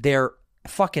yet they're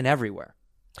fucking everywhere.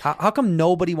 How come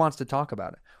nobody wants to talk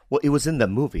about it? Well, it was in the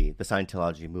movie, the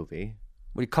Scientology movie.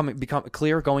 Would it become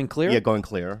clear, going clear? Yeah, going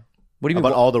clear. What do you mean?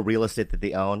 About all the real estate that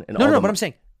they own? And No, but I'm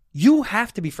saying you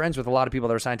have to be friends with a lot of people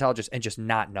that are Scientologists and just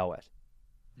not know it.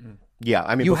 Yeah,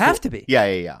 I mean, you have to be.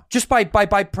 Yeah. Just by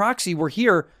proxy, we're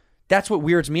here. That's what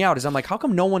weirds me out. Is I'm like, how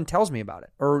come no one tells me about it,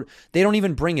 or they don't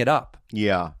even bring it up?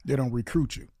 Yeah, They don't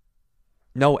recruit you.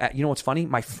 No, you know what's funny?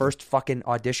 My first fucking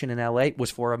audition in LA was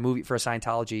for a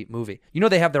Scientology movie. You know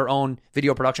they have their own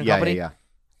video production company. Yeah.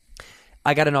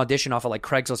 I got an audition off of like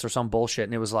Craigslist or some bullshit,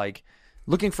 and it was like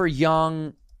looking for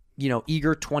young,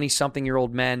 eager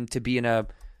 20-something-year-old men to be in a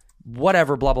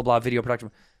whatever blah blah blah video production.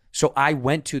 So I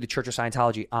went to the Church of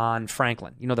Scientology on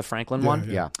Franklin. You know the Franklin one?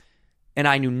 Yeah. And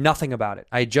I knew nothing about it.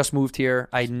 I had just moved here.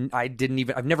 I've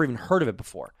never even heard of it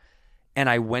before. And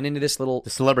I went into this little The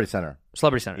Celebrity Center.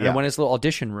 And Yeah. I went in this little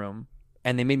audition room,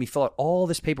 and they made me fill out all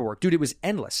this paperwork. Dude, it was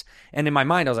endless. And in my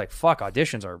mind, I was like, fuck,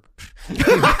 auditions are... you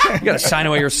got to sign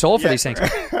away your soul for these things.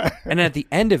 And then at the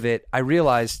end of it, I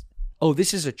realized, oh,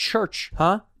 this is a church,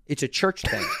 huh? It's a church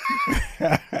thing.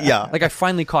 Yeah. Like I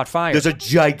finally caught fire. There's a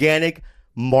gigantic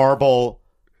marble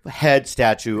head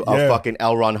statue of fucking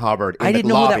L. Ron Hubbard in I the didn't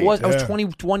know who that lobby. was. I was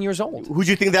 21 years old. Who'd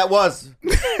you think that was?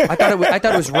 I thought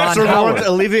it was Ron Sir Howard. Laurence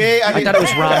Olivier? I thought it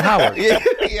was Ron Howard.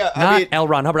 Yeah, Not L.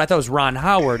 Ron Hubbard. I thought it was Ron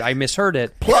Howard. I misheard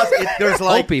it. plus there's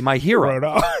like Opie, my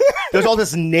hero. there's all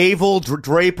this naval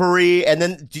drapery, and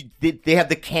then they have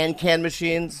the can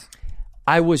machines.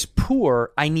 I was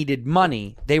poor. I needed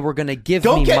money. They were going to give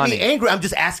Don't me get money. me angry. I'm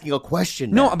just asking a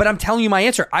question. No, now. but I'm telling you my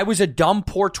answer. I was a dumb,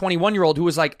 poor 21-year-old who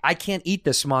was like, I can't eat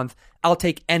this month. I'll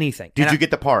take anything. Did you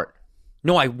get the part?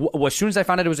 No, as soon as I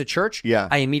found out it was a church, Yeah.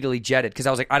 I immediately jetted because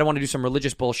I was like, I don't want to do some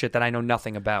religious bullshit that I know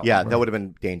nothing about. Yeah, that would have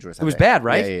been dangerous. It was bad,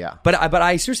 right? Yeah. But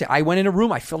I seriously, I went in a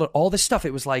room, I filled out all this stuff.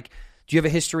 It was like, do you have a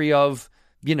history of,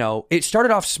 it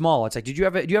started off small. It's like, do you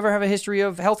ever have a history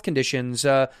of health conditions,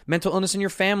 mental illness in your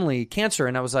family, cancer?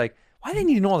 And I was like, why do they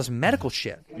need to know all this medical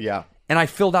shit? Yeah. And I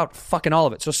filled out fucking all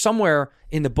of it. So somewhere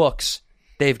in the books,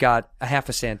 they've got a half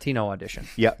a Santino audition.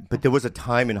 Yeah, but there was a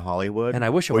time in Hollywood, And I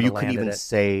wish I where you would've couldn't landed even it.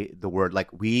 say the word. Like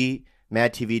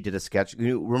Mad TV did a sketch.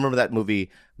 You remember that movie,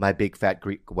 My Big Fat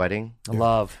Greek Wedding?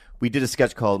 Love. We did a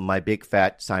sketch called My Big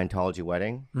Fat Scientology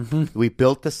Wedding. Mm-hmm. We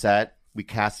built the set. We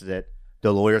casted it.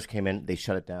 The lawyers came in. They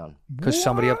shut it down. Because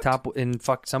somebody up top at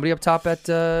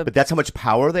But that's how much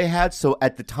power they had. So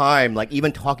at the time, like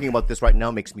even talking about this right now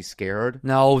makes me scared.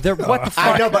 no, they're what the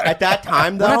fuck? I know, but at that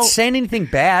time, though, We're not saying anything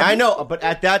bad. I know, but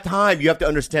at that time, you have to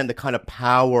understand the kind of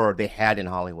power they had in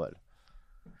Hollywood.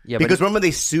 Yeah, Because but, remember, they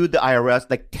sued the IRS,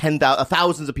 like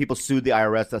thousands of people sued the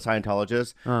IRS, the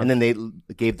Scientologists, and then they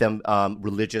gave them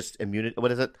religious immunity.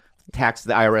 What is it? Tax,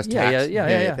 the IRS Yeah, tax.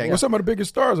 yeah. thing. Well, some of the biggest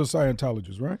stars are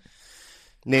Scientologists, right?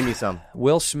 Name me some.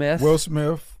 Will Smith. Will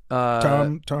Smith,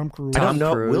 Tom Cruise. I don't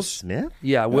know. Cruise. Will Smith?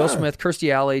 Yeah, Will Smith,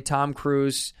 Kirstie Alley, Tom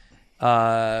Cruise. What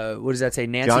does that say?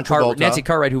 John Travolta. Nancy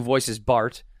Cartwright, who voices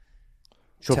Bart.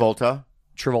 Travolta.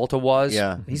 Travolta was.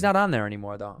 Yeah. He's not on there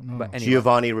anymore, though. But anyway.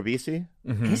 Giovanni Ribisi.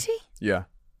 Is he? Yeah.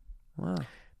 Wow.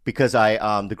 Because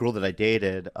the girl that I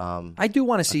dated, I do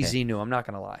want to see Xenu. I'm not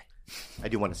going to lie. I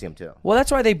do want to see him too. Well,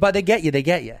 that's why they get you. They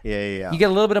get you. Yeah. You get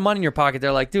a little bit of money in your pocket.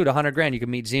 They're like, dude, $100,000. You can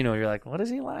meet Xenu. You're like, what is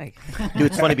he like? Dude,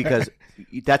 it's funny because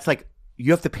that's like,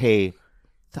 you have to pay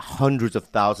hundreds of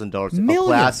 $1,000s of Millions.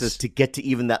 classes to get to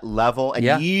even that level, and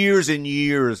Yeah. years and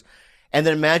years. And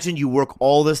then imagine you work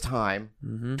all this time,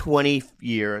 Mm-hmm. 20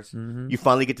 years, you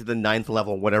finally get to the 9th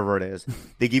level, whatever it is.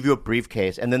 They give you a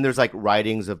briefcase, and then there's like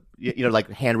writings of, like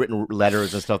handwritten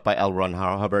letters and stuff by L. Ron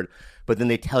Hubbard. But then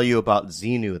they tell you about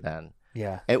Xenu then.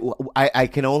 Yeah. And I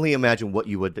can only imagine what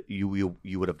you would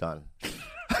have done.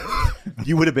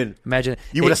 You would have been. Imagine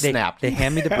You would have snapped. They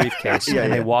hand me the briefcase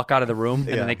and they walk out of the room and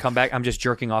Yeah. then they come back. I'm just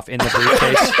jerking off in the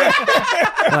briefcase.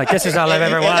 I'm like, this is all I've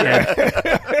ever wanted.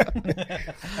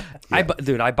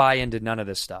 Dude, I buy into none of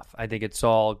this stuff. I think it's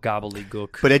all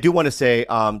gobbledygook. But I do want to say,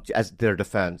 as their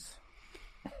defense,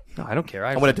 No, I don't care.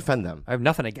 I want to defend them. I have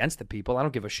nothing against the people. I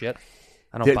don't give a shit.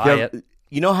 I don't They're- buy they're- it.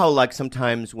 You know how like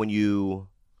sometimes when you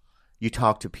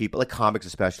talk to people, like comics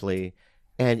especially,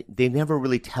 and they never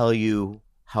really tell you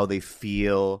how they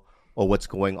feel or what's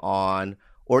going on,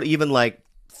 or even like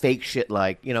fake shit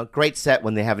like, great set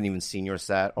when they haven't even seen your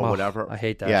set or whatever. I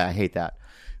hate that. Yeah, I hate that.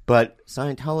 But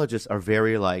Scientologists are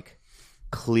very like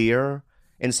clear.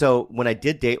 And so when I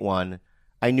did date one,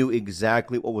 I knew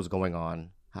exactly what was going on,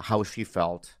 how she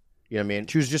felt. You know what I mean?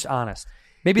 She was just honest.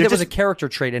 Maybe They're that was a just- character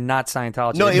trait and not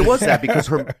Scientology. No, it was that because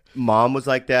her mom was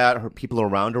like that. Her people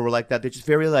around her were like that. They're just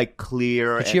very like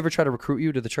clear. Did she ever try to recruit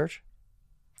you to the church?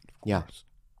 Yeah.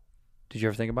 Did you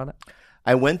ever think about it?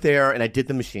 I went there and I did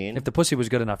the machine. If the pussy was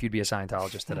good enough, you'd be a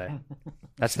Scientologist today.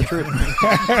 That's the truth.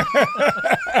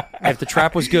 If the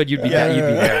trap was good, you'd be there. You'd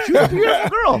be there. She was a beautiful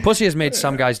girl. Pussy has made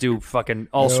some guys do fucking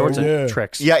all sorts of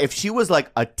tricks. Yeah, if she was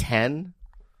like a 10,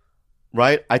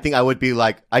 right? I think I would be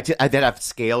like, I'd have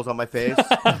scales on my face.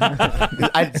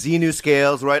 I'd Xenu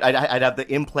scales, right? I'd have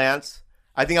the implants.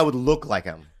 I think I would look like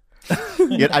him.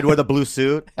 Yet I'd wear the blue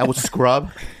suit. I would scrub.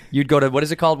 You'd go to, what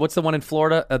is it called? What's the one in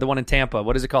Florida? The one in Tampa.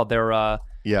 What is it called? They're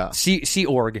Yeah. Sea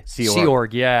Org. Sea Org. Sea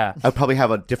Org, yeah. I'd probably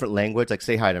have a different language. Like,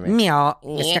 say hi to me. Meow.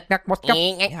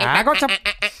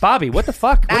 Bobby, what the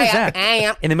fuck? What is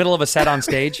that? In the middle of a set on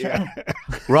stage?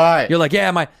 Right. You're like,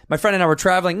 yeah, my friend and I were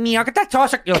traveling. You're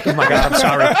like, oh my God, I'm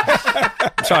sorry.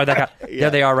 I'm sorry, that guy.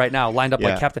 There they are right now, lined up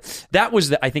like captain. That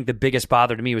was, I think, the biggest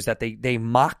bother to me was that they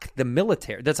mock the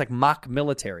military. That's like mock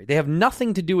military. They have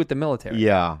nothing to do with the military.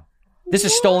 Yeah. This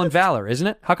is stolen valor, isn't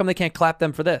it? How come they can't clap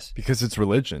them for this? Because it's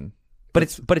religion.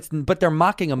 But they're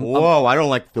mocking them. Whoa, I don't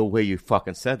like the way you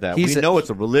fucking said that. We know it's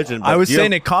a religion. But I was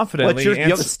saying it confidently. You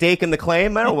have a stake in the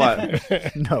claim, or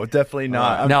what? No, definitely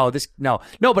not.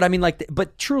 No. But I mean,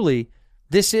 but truly,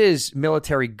 this is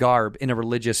military garb in a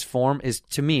religious form.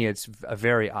 To me, it's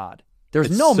very odd. There's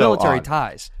It's no so military odd.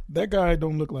 ties. That guy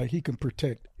don't look like he can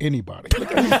protect anybody.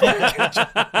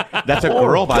 That's a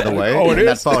girl, by the way. Oh, it in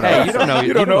is? that photo. Hey, you don't know.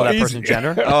 You don't know that easy. person's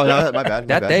gender. Oh no, my bad.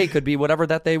 That day could be whatever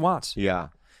that day wants. Yeah,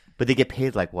 but they get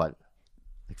paid like what?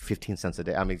 Like 15 cents a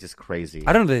day. I mean, just crazy.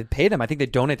 I don't know if they pay them. I think they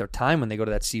donate their time when they go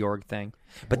to that Sea Org thing.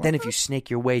 But then if you snake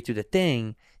your way through the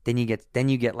thing, then you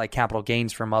get like capital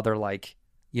gains from other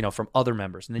from other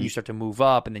members, and then you start to move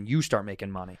up, and then you start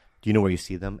making money. Do you know where you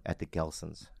see them? At the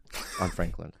Gelsons on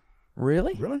Franklin.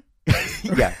 Really? Really?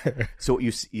 Yeah. So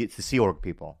it's the Sea Org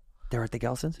people. They're at the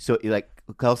Gelsons, So like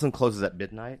Gelson closes at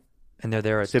midnight. and they're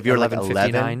there at So if you're like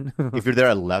 11:59. 11, if you're there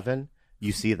at 11,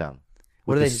 you see them.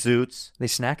 What with are the they- suits? They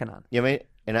snacking on. You know what I mean?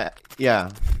 And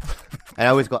and I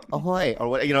always go ahoy or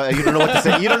what? You don't know what to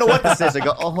say. You don't know what to say. So I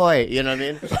go ahoy. You know what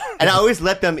I mean? And I always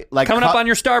let them like Coming up on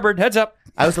your starboard, heads up.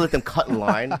 I always let them cut in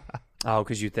line. Oh,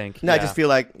 because you think. No, yeah. I just feel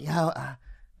like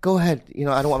go ahead. I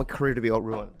don't want my career to be all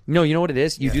ruined. No, you know what it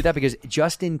is? You do that because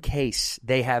just in case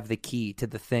they have the key to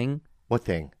the thing, What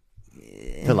thing?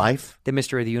 To life? the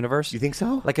mystery of the universe. You think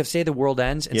so? Like if say the world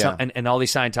ends and, Yeah. and all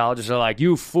these Scientologists are like,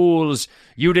 you fools,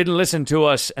 you didn't listen to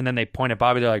us. And then they point at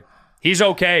Bobby, they're like, he's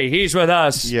okay. He's with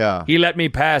us. Yeah. He let me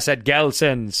pass at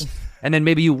Gelson's. And then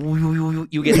maybe you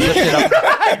get lifted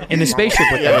up in the spaceship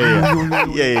with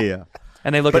them. Yeah.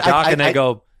 And they look But at Doc I- and they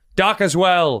go, Doc as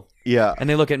well. Yeah. And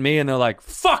they look at me and they're like,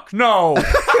 fuck no.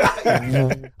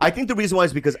 I think the reason why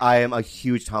is because I am a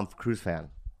huge Tom Cruise fan.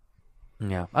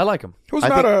 Yeah, I like him. Who's I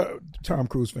not think- a Tom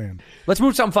Cruise fan? Let's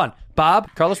move to something fun. Bob,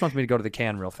 Carlos wants me to go to the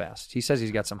can real fast. He says he's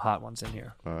got some hot ones in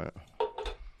here. All right.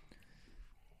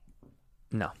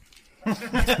 No.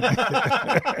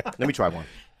 Let me try one.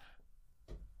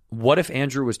 What if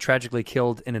Andrew was tragically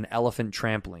killed in an elephant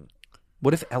trampling?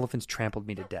 What if elephants trampled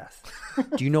me to death?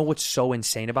 Do you know what's so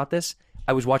insane about this?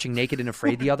 I was watching Naked and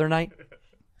Afraid the other night,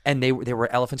 and there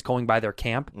were elephants going by their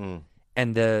camp,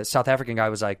 and the South African guy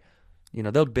was like,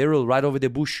 they'll barrel right over the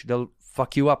bush. They'll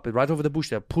fuck you up right over the bush.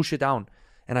 They'll push it down.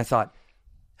 And I thought,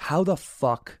 how the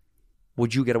fuck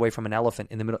would you get away from an elephant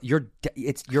in the middle?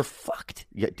 You're fucked.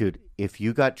 Yeah, dude, if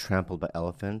you got trampled by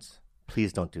elephants,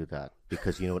 please don't do that.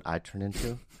 Because you know what I'd turn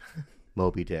into?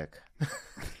 Moby Dick.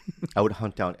 I would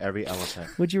hunt down every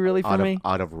elephant. Would you really for me?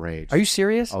 Out of rage. Are you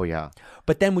serious? Oh, yeah.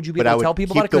 But then would you be But I able to would tell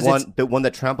people keep about it? Because the one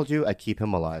that trampled you, I'd keep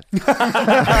him alive.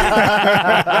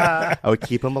 I would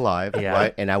keep him alive, Yeah.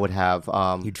 right? And I would have,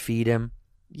 you'd feed him.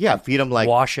 feed him like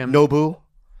Wash him. Nobu.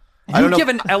 You'd give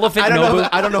an elephant I don't Nobu? know.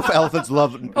 I don't know if elephants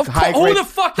love Of high course- who grade, the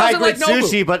fuck high doesn't grade like Nobu?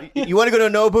 sushi. But you want to go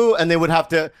to Nobu, and they would have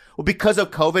to. Well, because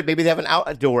of COVID, maybe they have an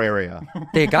outdoor area.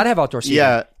 They got to have outdoor seating.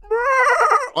 Yeah.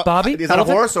 Bobby? Is that Elephant?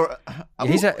 a horse or?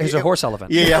 He's a horse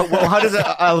elephant. Yeah. Well, how does an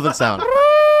elephant sound?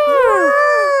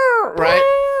 Right.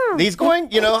 He's going.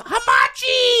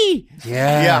 Hamachi.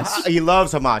 Yes. Yeah. He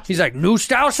loves hamachi. He's like, new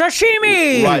style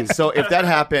sashimi. Right. So if that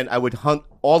happened, I would hunt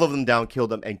all of them down, kill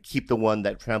them, and keep the one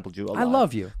that trampled you alive. I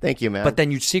love you. Thank you, man. But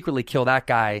then you'd secretly kill that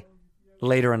guy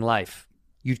later in life.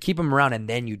 You'd keep him around and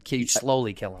then you'd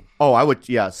slowly kill him. Oh, I would.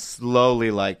 Yeah, slowly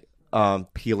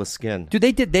peel his skin. Dude,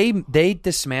 they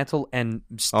dismantle and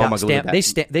my stamp. God,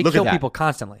 They look kill at that. people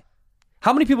constantly.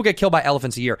 How many people get killed by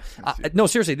elephants a year? No,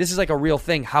 seriously, this is like a real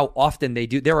thing. How often they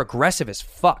do? They're aggressive as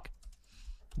fuck.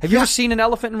 Have you ever seen an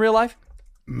elephant in real life?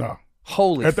 No.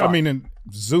 Holy fuck! I mean, in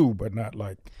zoo, but not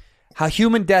like. How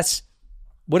human deaths?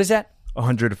 What is that?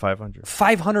 100 to 500.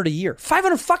 500 a year.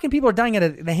 500 fucking people are dying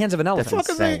at the hands of an elephant. Fuck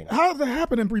is they, how is that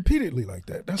happening repeatedly like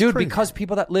that? That's Dude, crazy. because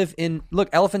people that live in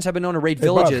elephants have been known to raid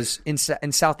villages in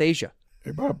South Asia. Hey,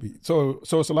 Bobby. So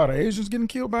it's a lot of Asians getting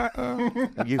killed by.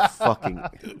 You fucking.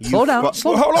 Slow down.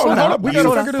 Slow hold on. We gotta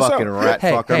You figure this out. fucking rat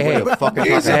Hey, fucker. hey, What hey. the fuck are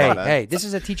you talking about, man? Hey, this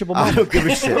is a teachable I moment. don't give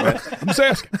a shit, man. I'm just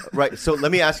asking. Right. So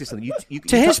let me ask you something.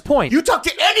 To his point. You talk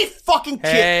to any fucking kid.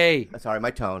 Hey. Sorry, my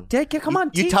tone. Dick, come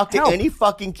on. You talk to help. any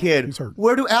fucking kid. He's hurt.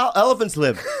 Where do elephants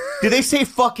live? Do they say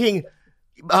fucking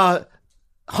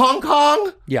Hong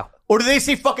Kong? Yeah. Or do they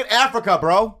say fucking Africa,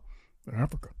 bro?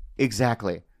 Africa.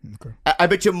 Exactly. Okay. I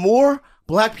bet you more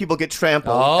black people get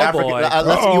trampled. Oh, African, boy.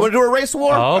 You want to do a race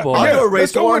war? Oh, boy. I'll do a Let's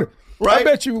race go war. with it. Right? I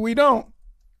bet you we don't.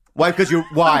 Why? Because you're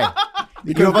why?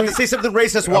 You're about to say something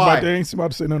racist. They Why? ain't about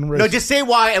to say nothing racist. No, just say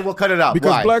why, and we'll cut it out. because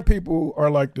why? black people are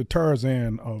like the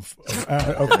Tarzan of you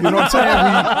know what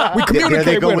I'm saying? We communicate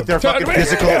There they go with with their them.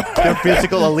 fucking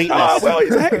physical eliteness. Oh, well,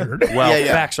 he's hater. Well,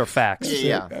 Yeah. facts are facts.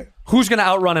 Yeah. Who's going to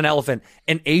outrun an elephant?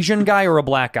 An Asian guy or a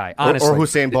black guy? Honestly. Or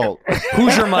Usain Bolt.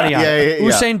 Who's your money on? Yeah.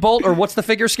 Usain Bolt or what's the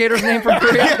figure skater's name from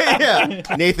Korea?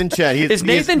 yeah. Nathan Chen. Is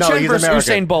Nathan Chen versus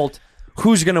American. Usain Bolt?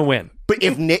 Who's going to win? But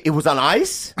if it was on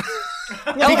ice?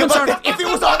 Elephants on, If it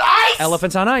was on ice?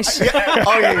 elephants on ice. Oh,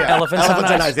 yeah. Elephants on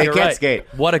ice. They You're can't right. skate.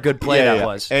 What a good play Yeah. that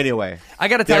was. Anyway. I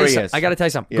got to tell There you he something. is. I got to tell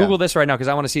you something. Yeah. Google this right now because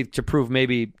I want to see to prove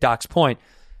maybe Doc's point.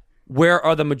 Where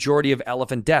are the majority of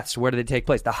elephant deaths? Where do they take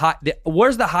place?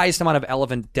 Where's the highest amount of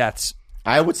elephant deaths?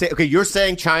 I would say, okay, you're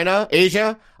saying China,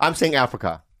 Asia. I'm saying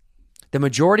Africa. The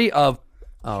majority of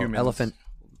Humans. elephant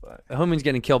humans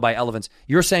getting killed by elephants.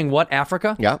 You're saying what?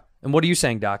 Africa? Yeah. And what are you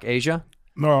saying, Doc? Asia?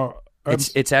 No.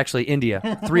 It's actually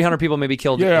India. 300 people may be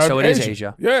killed. Yeah, so it is Asia.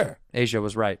 Asia. Yeah. Asia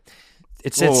was right.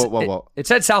 It said Whoa. It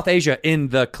said South Asia in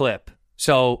the clip.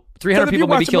 So 300 Because if people you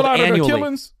may be watch a killed lot of the annually.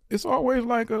 killings, it's always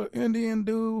like an Indian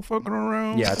dude fucking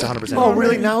around. Yeah, it's 100%. Oh,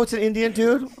 really? Now it's an Indian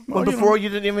dude? When you before know. you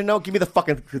didn't even know? Give me the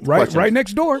fucking Right, question. right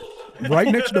next door. Right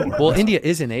next door. Well, India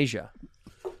is in Asia.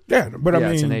 yeah, but I Yeah,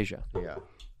 mean, it's in Asia. Yeah,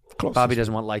 close. Bobby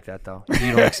doesn't want like that though.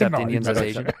 You don't accept No, Indians he's as not.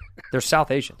 Asian. They're South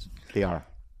Asians. they are.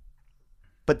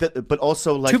 But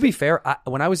also like To be fair,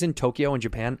 when I was in Tokyo in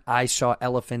Japan, I saw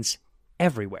elephants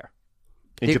everywhere,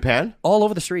 in Japan? all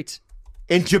over the streets,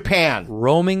 In Japan.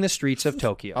 roaming the streets of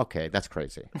Tokyo. Okay, that's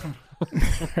crazy.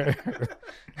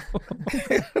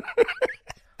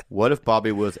 What if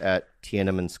Bobby was at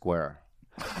Tiananmen Square?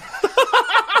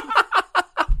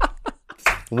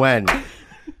 When?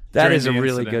 That During is a the really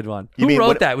incident. good one. You Who mean wrote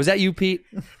what- that? Was that you, Pete?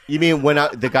 You mean when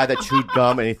the guy that chewed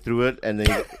gum and he threw it and then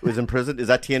he was in prison? Is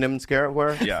that Tiananmen Square?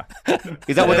 Where? Yeah.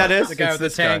 Is that what that is? The guy It's with the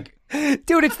this guy. tank.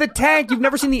 Dude, it's the tank. You've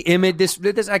never seen the image, this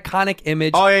iconic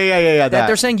image Oh yeah. that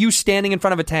they're saying you standing in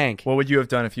front of a tank. What would you have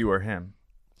done if you were him?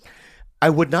 I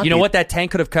would not. You know be- what? That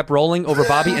tank could have kept rolling over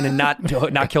Bobby and then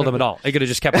not killed him at all. It could have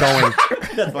just kept going.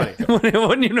 That's funny. It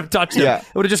wouldn't even have touched him. Yeah.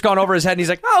 It would have just gone over his head and he's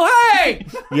like, oh, hey!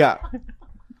 Yeah.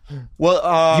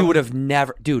 Well, You would have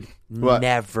never, dude, What?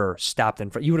 never stopped in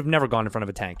front. You would have never gone in front of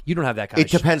a tank. You don't have that kind it of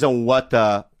shit. depends on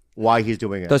why he's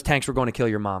doing it. Those tanks were going to kill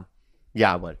your mom.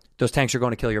 Yeah, I would. Those tanks are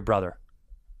going to kill your brother.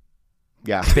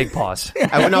 Yeah. Big pause.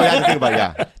 I would know. I had to think about it.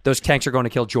 Yeah. Those tanks are going to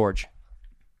kill George.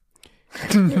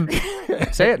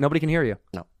 Say it. Nobody can hear you.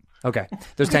 No. Okay.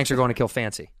 Those tanks are going to kill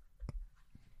Fancy.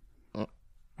 No.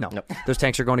 No. Those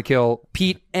tanks are going to kill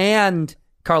Pete and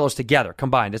Carlos together,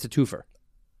 combined. It's a twofer.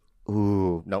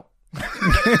 Ooh, no.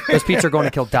 Those Pete's are going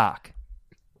to kill Doc.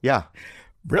 Yeah.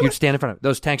 Really? You'd stand in front of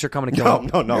those tanks are coming to kill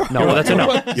No. No, well, that's a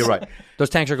no. You're right. Those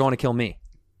tanks are going to kill me.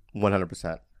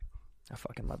 100%. I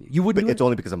fucking love you. You wouldn't But do it's it?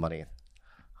 only because of money.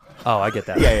 Oh, I get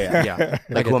that. Yeah. Yeah.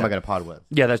 Like, who am I going to pod with?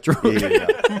 Yeah, that's true. Yeah.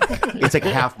 It's like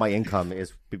half my income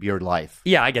is your life.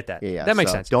 Yeah, I get that. Yeah. That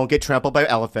makes So sense. Don't get trampled by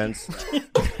elephants.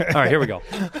 All right, here we go.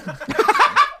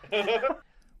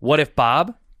 What if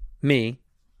Bob, me,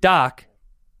 Doc,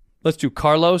 let's do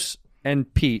Carlos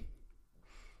and Pete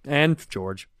and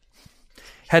George,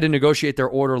 had to negotiate their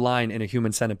order line in a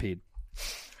human centipede?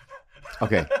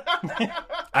 Okay.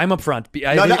 I'm up front. No,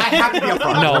 I have to be up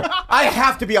front. No. I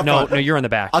have to be up front. No, you're in the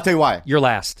back. I'll tell you why. You're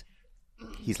last.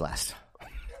 He's last.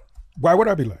 Why would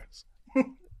I be last?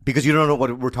 Because you don't know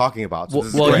what we're talking about. So Well,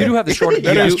 this is well great. you do have the short.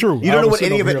 That you is do- true. You I don't know was what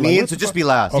any sitting of over it here like, means, what so the just fuck? be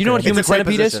last. You know what It's human a great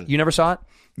centipede is? position. You never saw it?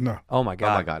 No. Oh my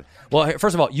god. my God. Well,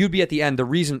 first of all, you'd be at the end. The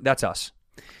reason that's us.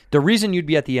 The reason you'd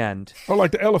be at the end. Or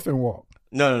like the elephant walk.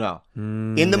 No.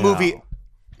 In the movie,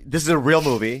 this is a real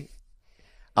movie.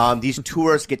 These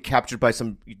tourists get captured by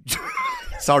some.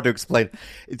 It's hard to explain.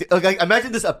 Like,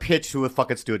 imagine this a pitch to a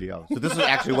fucking studio. So this is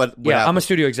actually what Yeah, I'm happened. a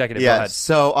studio executive. Go Yeah. ahead.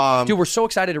 So, Dude, we're so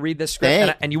excited to read this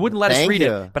script, and you wouldn't let us thank read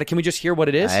you. it. But can we just hear what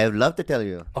it is? I would love to tell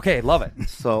you. Okay, love it.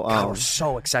 So, God, we're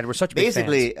so excited. We're such big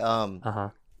basically,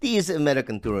 fans. these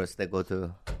American tourists that go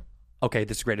to. Okay,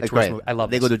 this is great. A Great. tourist movie. I love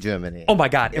They this. go to Germany. Oh my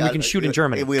god, and we Yeah, can shoot in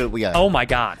Germany. yeah. Oh my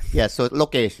god. Yeah, so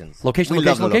locations. Location, We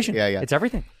love location. Yeah. It's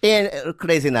everything. And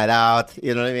crazy night out,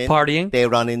 you know what I mean? Partying. They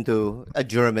run into a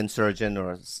German surgeon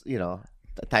or,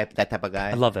 that type of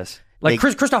guy. I love this. Like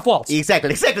They- Christoph Waltz.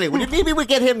 Exactly. Maybe we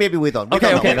get him, maybe we don't. We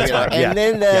Okay, don't okay, know, that's you know. fine.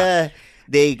 And then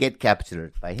they get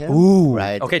captured by him. Ooh.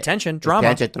 Right? Okay, tension, drama.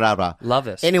 Tension, drama. Love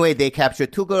this. Anyway, they capture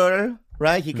two girls,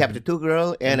 right? He captured two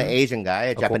girls and an Asian guy,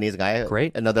 a Japanese guy.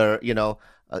 Great. Another,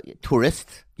 tourist.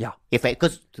 Yeah.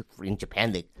 Because in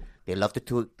Japan, they love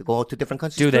to go to different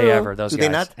countries. Do they too. ever, those Do guys?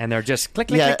 they not? And they're just click,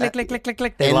 click, Yeah, click, click, click, click,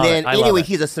 click. They And love then it. I love anyway, it.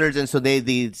 he's a surgeon, so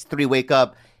these three wake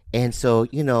up, and so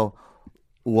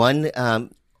one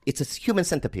it's a human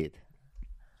centipede.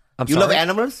 I'm You sorry? love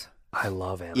animals? I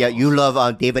love it. Yeah, you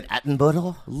love David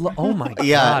Attenborough. Oh my god.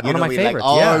 Yeah, One of my favorites. Like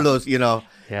all yeah. those,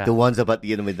 Yeah. the ones about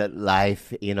with the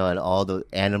life, and all the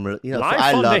animal, so Life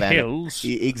I on love the animals.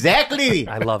 hills. Exactly.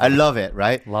 I love I it. love it.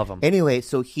 Right. Love 'em. Anyway,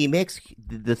 so he makes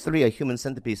the three a human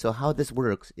centipede. So how this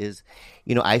works is,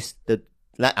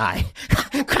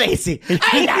 crazy.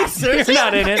 I'm not seriously. You're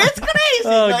not in it. It's crazy.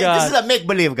 Oh, Like, God. This is a make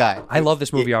believe guy. I love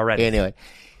this movie already. Anyway,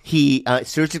 he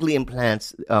surgically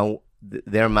implants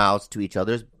their mouths to each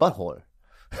other's butthole.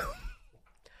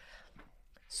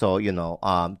 So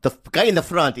the guy in the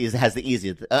front has the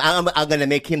easiest. I'm gonna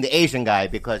make him the Asian guy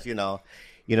because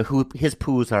who his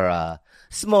poos are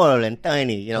small and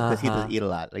tiny, because he doesn't eat a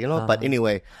lot, But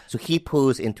anyway, so he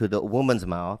poos into the woman's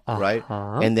mouth, right?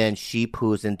 And then she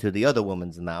poos into the other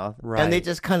woman's mouth, Right. and they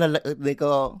just kind of they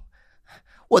go.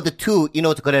 Well, the two,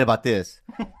 what's great about this?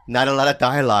 Not a lot of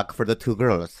dialogue for the two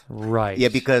girls. Right. Yeah,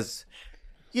 because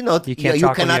you can't talk when you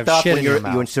cannot have talk shit when in your you're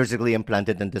mouth. surgically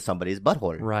implanted into somebody's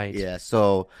butthole. Right. Yeah.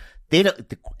 So they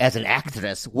don't. As an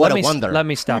actress, what a wonder. Let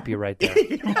me stop you right there.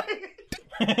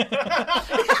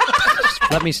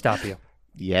 Let me stop you.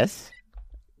 Yes.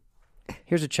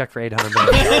 Here's a check for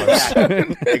 $800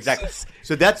 million. Exactly.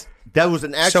 So that was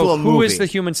an actual So movie. who is the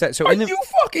human set? So Are in the, you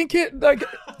fucking kidding? Like,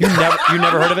 you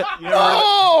never heard of it?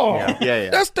 oh, Yeah.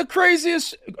 that's the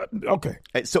craziest. Okay.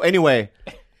 So anyway,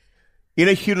 in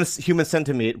a human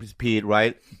centipede,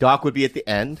 right? Doc would be at the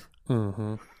end,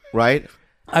 right?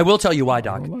 I will tell you why,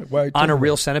 Doc. Why you On a talking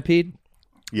real centipede,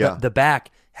 Yeah. the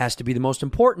back has to be the most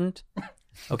important.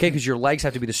 Okay, because your legs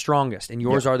have to be the strongest, and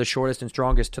yours are the shortest and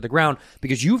strongest to the ground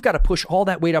because you've got to push all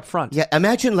that weight up front. Yeah.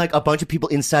 Imagine like a bunch of people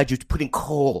inside you putting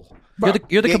coal.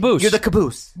 You're the caboose. You're the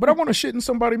caboose. But I want to shit in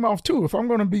somebody's mouth too. If I'm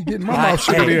going to be getting my mouth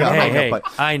shitted in, I'm hey, not-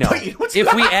 I know. But what's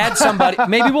If we add somebody,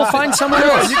 maybe we'll find someone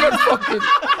Yeah, else. you got fucking.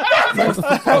 Man,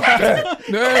 fuck that.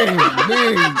 Man.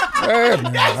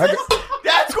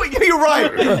 That's what you're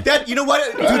right. That you know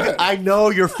what, dude, I know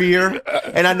your fear,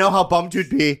 and I know how bummed you'd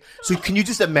be. So can you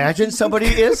just imagine somebody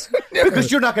is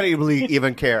because you're not going to really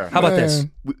even care. How about this?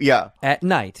 Yeah, At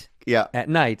night, yeah,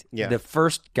 the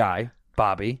first guy,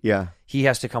 Bobby, yeah. he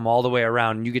has to come all the way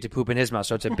around, and you get to poop in his mouth.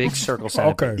 So it's a big circle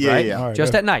centipede, Okay. Yeah, right? yeah. All right,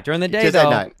 Just yeah. at night. During the day, Just at though,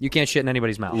 night. you can't shit in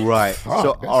anybody's mouth. Right.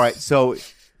 So all right. So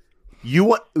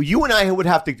you and I would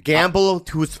have to gamble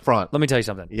who's front. Let me tell you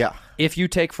something. Yeah, If you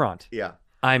take front, yeah.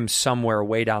 I'm somewhere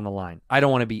way down the line. I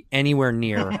don't want to be anywhere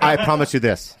near. I promise you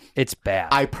this. It's bad.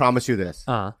 I promise you this.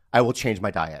 I will change my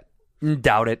diet.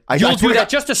 Doubt it. I You'll swear do to that God.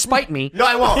 just to spite me. No,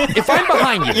 I won't. If I'm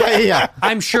behind you, Yeah.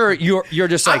 I'm sure you're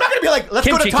just I'm like not gonna be like, let's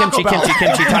kimchi, go to Taco kimchi, Bell.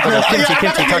 kimchi, Taco Bell, kimchi, Yeah, I'm not kimchi,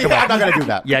 gonna- Taco Bell. I'm not gonna do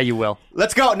that. Yeah, you will.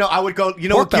 Let's go. No, I would go. You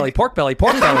know Pork what? belly, pork belly,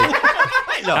 pork belly.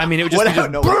 No, I mean, it would just be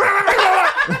whatever,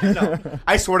 just- no.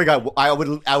 I swear to God, I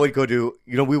would go to.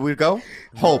 We would go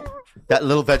Hope, that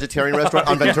little vegetarian restaurant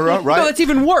on Ventura, right? No, that's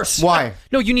even worse. Why?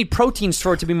 No, you need proteins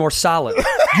for it to be more solid.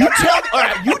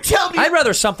 You tell me. I'd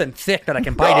rather something thick that I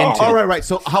can bite into. All right.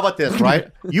 So how about this, right?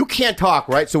 You can't talk,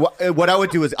 right? So what I would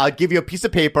do is I'd give you a piece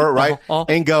of paper, right,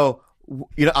 and go.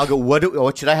 I'll go.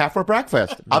 What should I have for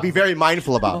breakfast? I'll be very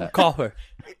mindful about it. Coffee.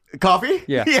 Coffee?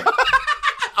 Yeah.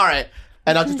 All right.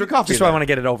 And I'll just drink coffee. Just so I want to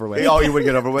get it over with. Oh, you would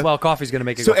get over with. Well, coffee's going to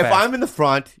make it So go if fast. I'm in the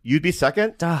front, you'd be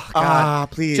second. Oh, God.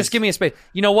 Please. Just give me a space.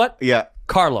 You know what? Yeah.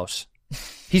 Carlos.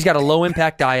 He's got a low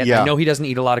impact diet. Yeah. I know he doesn't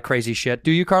eat a lot of crazy shit.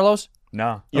 Do you, Carlos?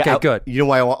 No. Yeah, Okay, good. You know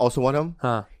why I also want him?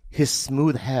 Huh. His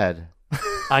smooth head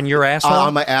On your asshole?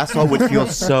 On my asshole, which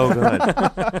feels so good.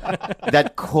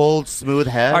 That cold, smooth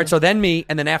head. All right, so then me,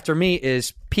 and then after me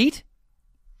is Pete.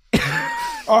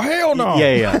 Oh, hell no.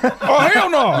 Yeah. Oh, hell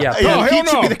no. Yeah. Oh, Pete hell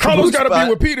should be no. the Carlos caboose got to spot. be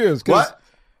what Pete is. 'Cause What?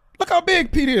 Look how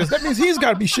big Pete is. That means he's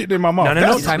got to be shitting in my mouth. No,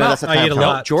 That's- time no, out. that's a I eat a time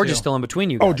lot. out. George too. is still in between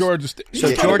you guys. Oh, George is. So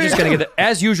he's George is kinda going to big. get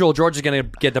as usual. George is going to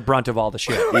get the brunt of all the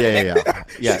shit.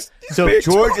 Yeah. So big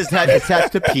George is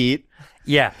attached to Pete.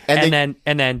 Yeah, And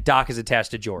and then Doc is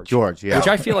attached to George. George, yeah. which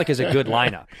I feel like is a good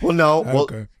lineup Well, no. Well,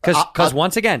 Okay. because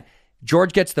once again,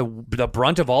 George gets the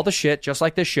brunt of all the shit, just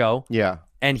like this show. yeah.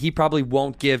 And he probably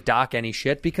won't give Doc any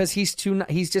shit because he's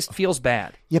just feels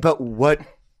bad. Yeah, but what?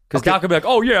 Because Doc will be like,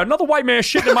 "Oh yeah, another white man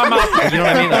shitting in my mouth." You know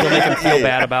what I mean? Like, he'll make him feel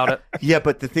bad about it. Yeah,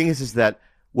 but the thing is that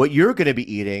what you're going to be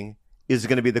eating is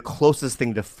going to be the closest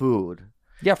thing to food.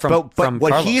 Yeah, But from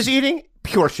what Carlos. he's eating,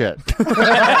 pure shit.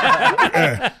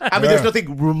 I mean, there's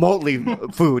nothing remotely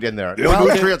food in there. No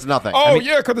nutrients, nothing. Oh,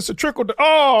 yeah, because it's a trickle.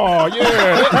 Oh,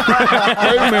 yeah.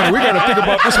 Wait a minute. We got to think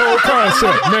about this whole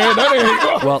concept, man.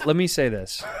 That ain't. Well, let me say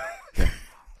this.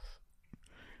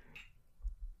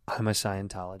 I'm a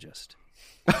Scientologist.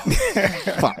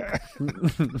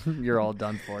 You're all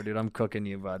done for, dude. I'm cooking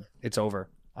you, bud. It's over.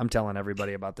 I'm telling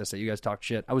everybody about this, that you guys talk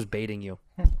shit. I was baiting you.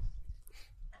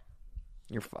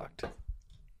 You're fucked.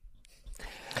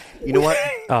 You know what?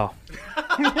 Oh,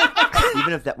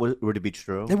 Even if that were to be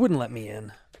true, they wouldn't let me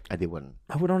in. they wouldn't.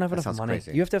 We don't have That enough sounds money.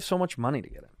 crazy. You have to have so much money to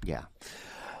get in. Yeah.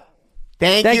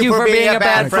 Thank Thank you for being a bad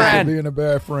Thank you for friend. being a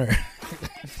bad friend.